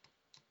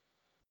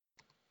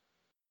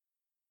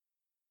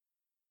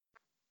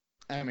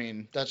 I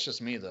mean, that's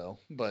just me though,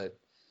 but.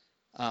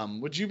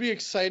 Would you be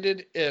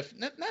excited if,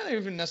 not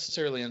even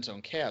necessarily Enzo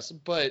and Cass,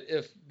 but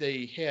if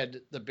they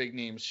had the big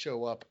names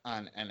show up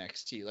on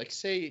NXT? Like,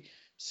 say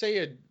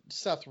a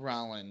Seth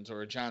Rollins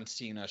or a John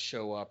Cena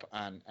show up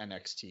on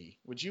NXT.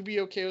 Would you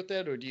be okay with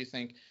that, or do you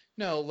think,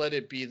 no, let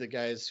it be the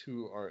guys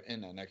who are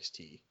in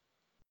NXT?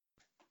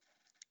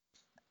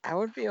 I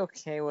would be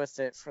okay with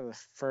it for the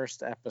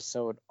first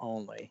episode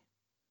only.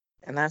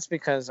 And that's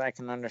because I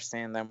can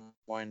understand them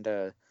wanting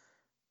to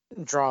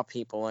draw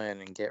people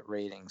in and get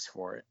ratings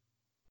for it.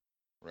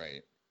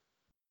 Right.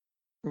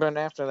 But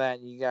after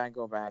that, you gotta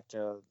go back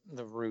to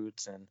the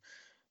roots and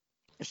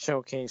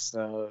showcase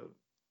the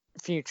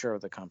future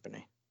of the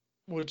company.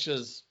 Which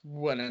is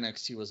what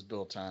NXT was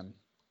built on.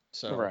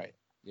 So, right.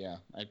 Yeah,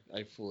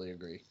 I fully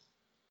agree.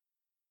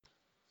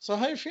 So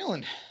how you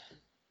feeling?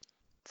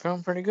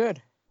 Feeling pretty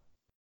good.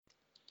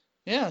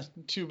 Yeah,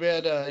 too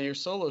bad your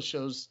solo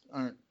shows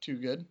aren't too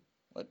good.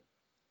 What?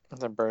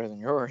 They're better than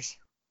yours.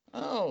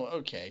 Oh,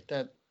 okay.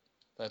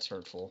 That's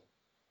hurtful.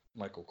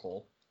 Michael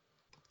Cole.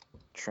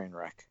 Train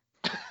wreck.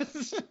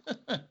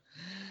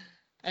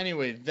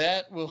 Anyway,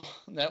 that will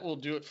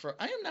do it for.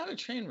 I am not a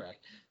train wreck.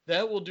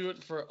 That will do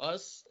it for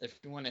us. If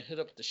you want to hit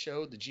up the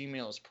show, the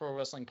Gmail is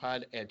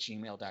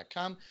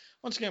prowrestlingpod@gmail.com.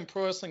 Once again,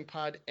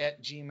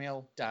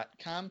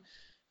 prowrestlingpod@gmail.com.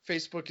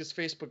 Facebook is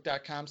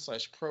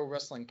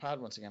facebook.com/prowrestlingpod.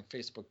 Once again,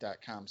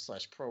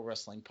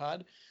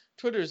 facebook.com/prowrestlingpod.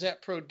 Twitter is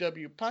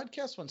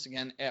 @ProWPodcast. Once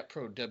again,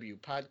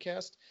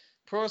 @ProWPodcast.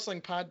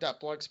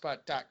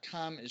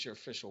 ProWrestlingPod.blogspot.com is your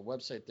official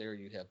website. There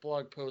you have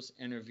blog posts,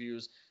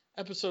 interviews,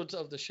 episodes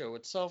of the show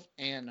itself,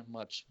 and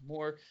much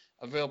more.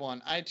 Available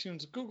on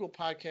iTunes, Google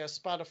Podcasts,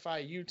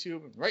 Spotify,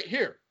 YouTube, and right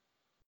here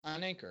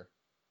on Anchor.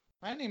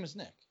 My name is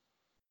Nick.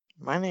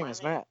 My name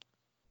is Matt.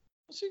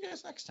 We'll see you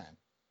guys next time.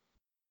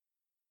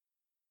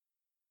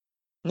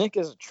 Nick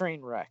is a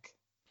train wreck.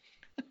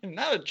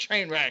 Not a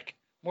train wreck.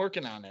 I'm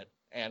working on it,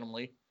 Adam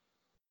Lee.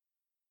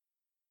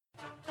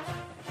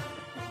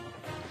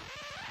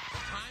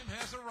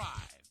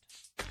 Arrived.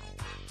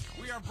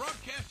 We are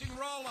broadcasting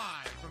Raw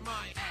live from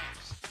my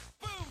ass.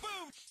 Boom,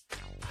 boom.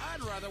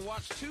 I'd rather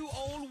watch two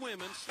old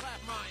women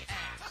slap my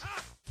ass.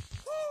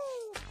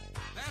 Woo!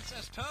 That's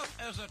as tough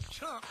as a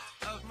chunk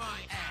of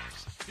my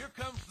ass. Here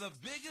comes the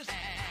biggest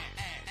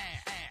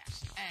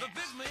ass. The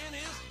big man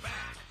is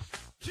back.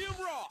 Jim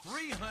Ross,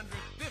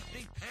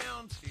 350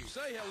 pounds here.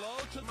 Say hello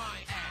to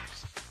my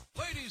ass.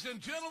 Ladies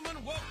and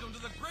gentlemen, welcome to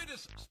the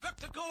greatest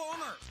spectacle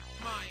on earth.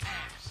 My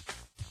ass.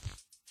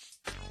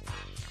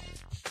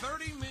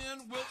 30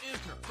 men will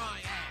enter my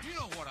ass. You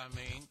know what I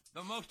mean.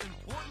 The most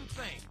important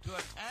thing to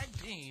a tag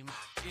team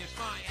is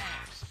my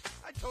ass.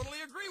 I totally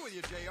agree with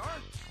you,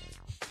 JR.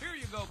 Here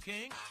you go,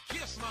 King.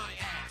 Kiss my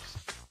ass.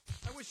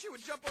 I wish you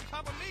would jump on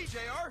top of me,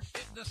 JR.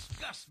 It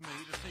disgusts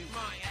me to see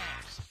my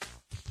ass.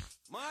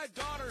 My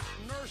daughter's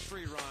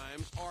nursery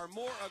rhymes are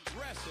more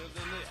aggressive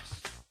than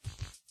this.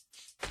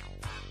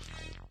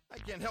 I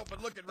can't help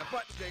but look at the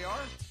butt,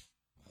 JR.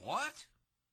 What?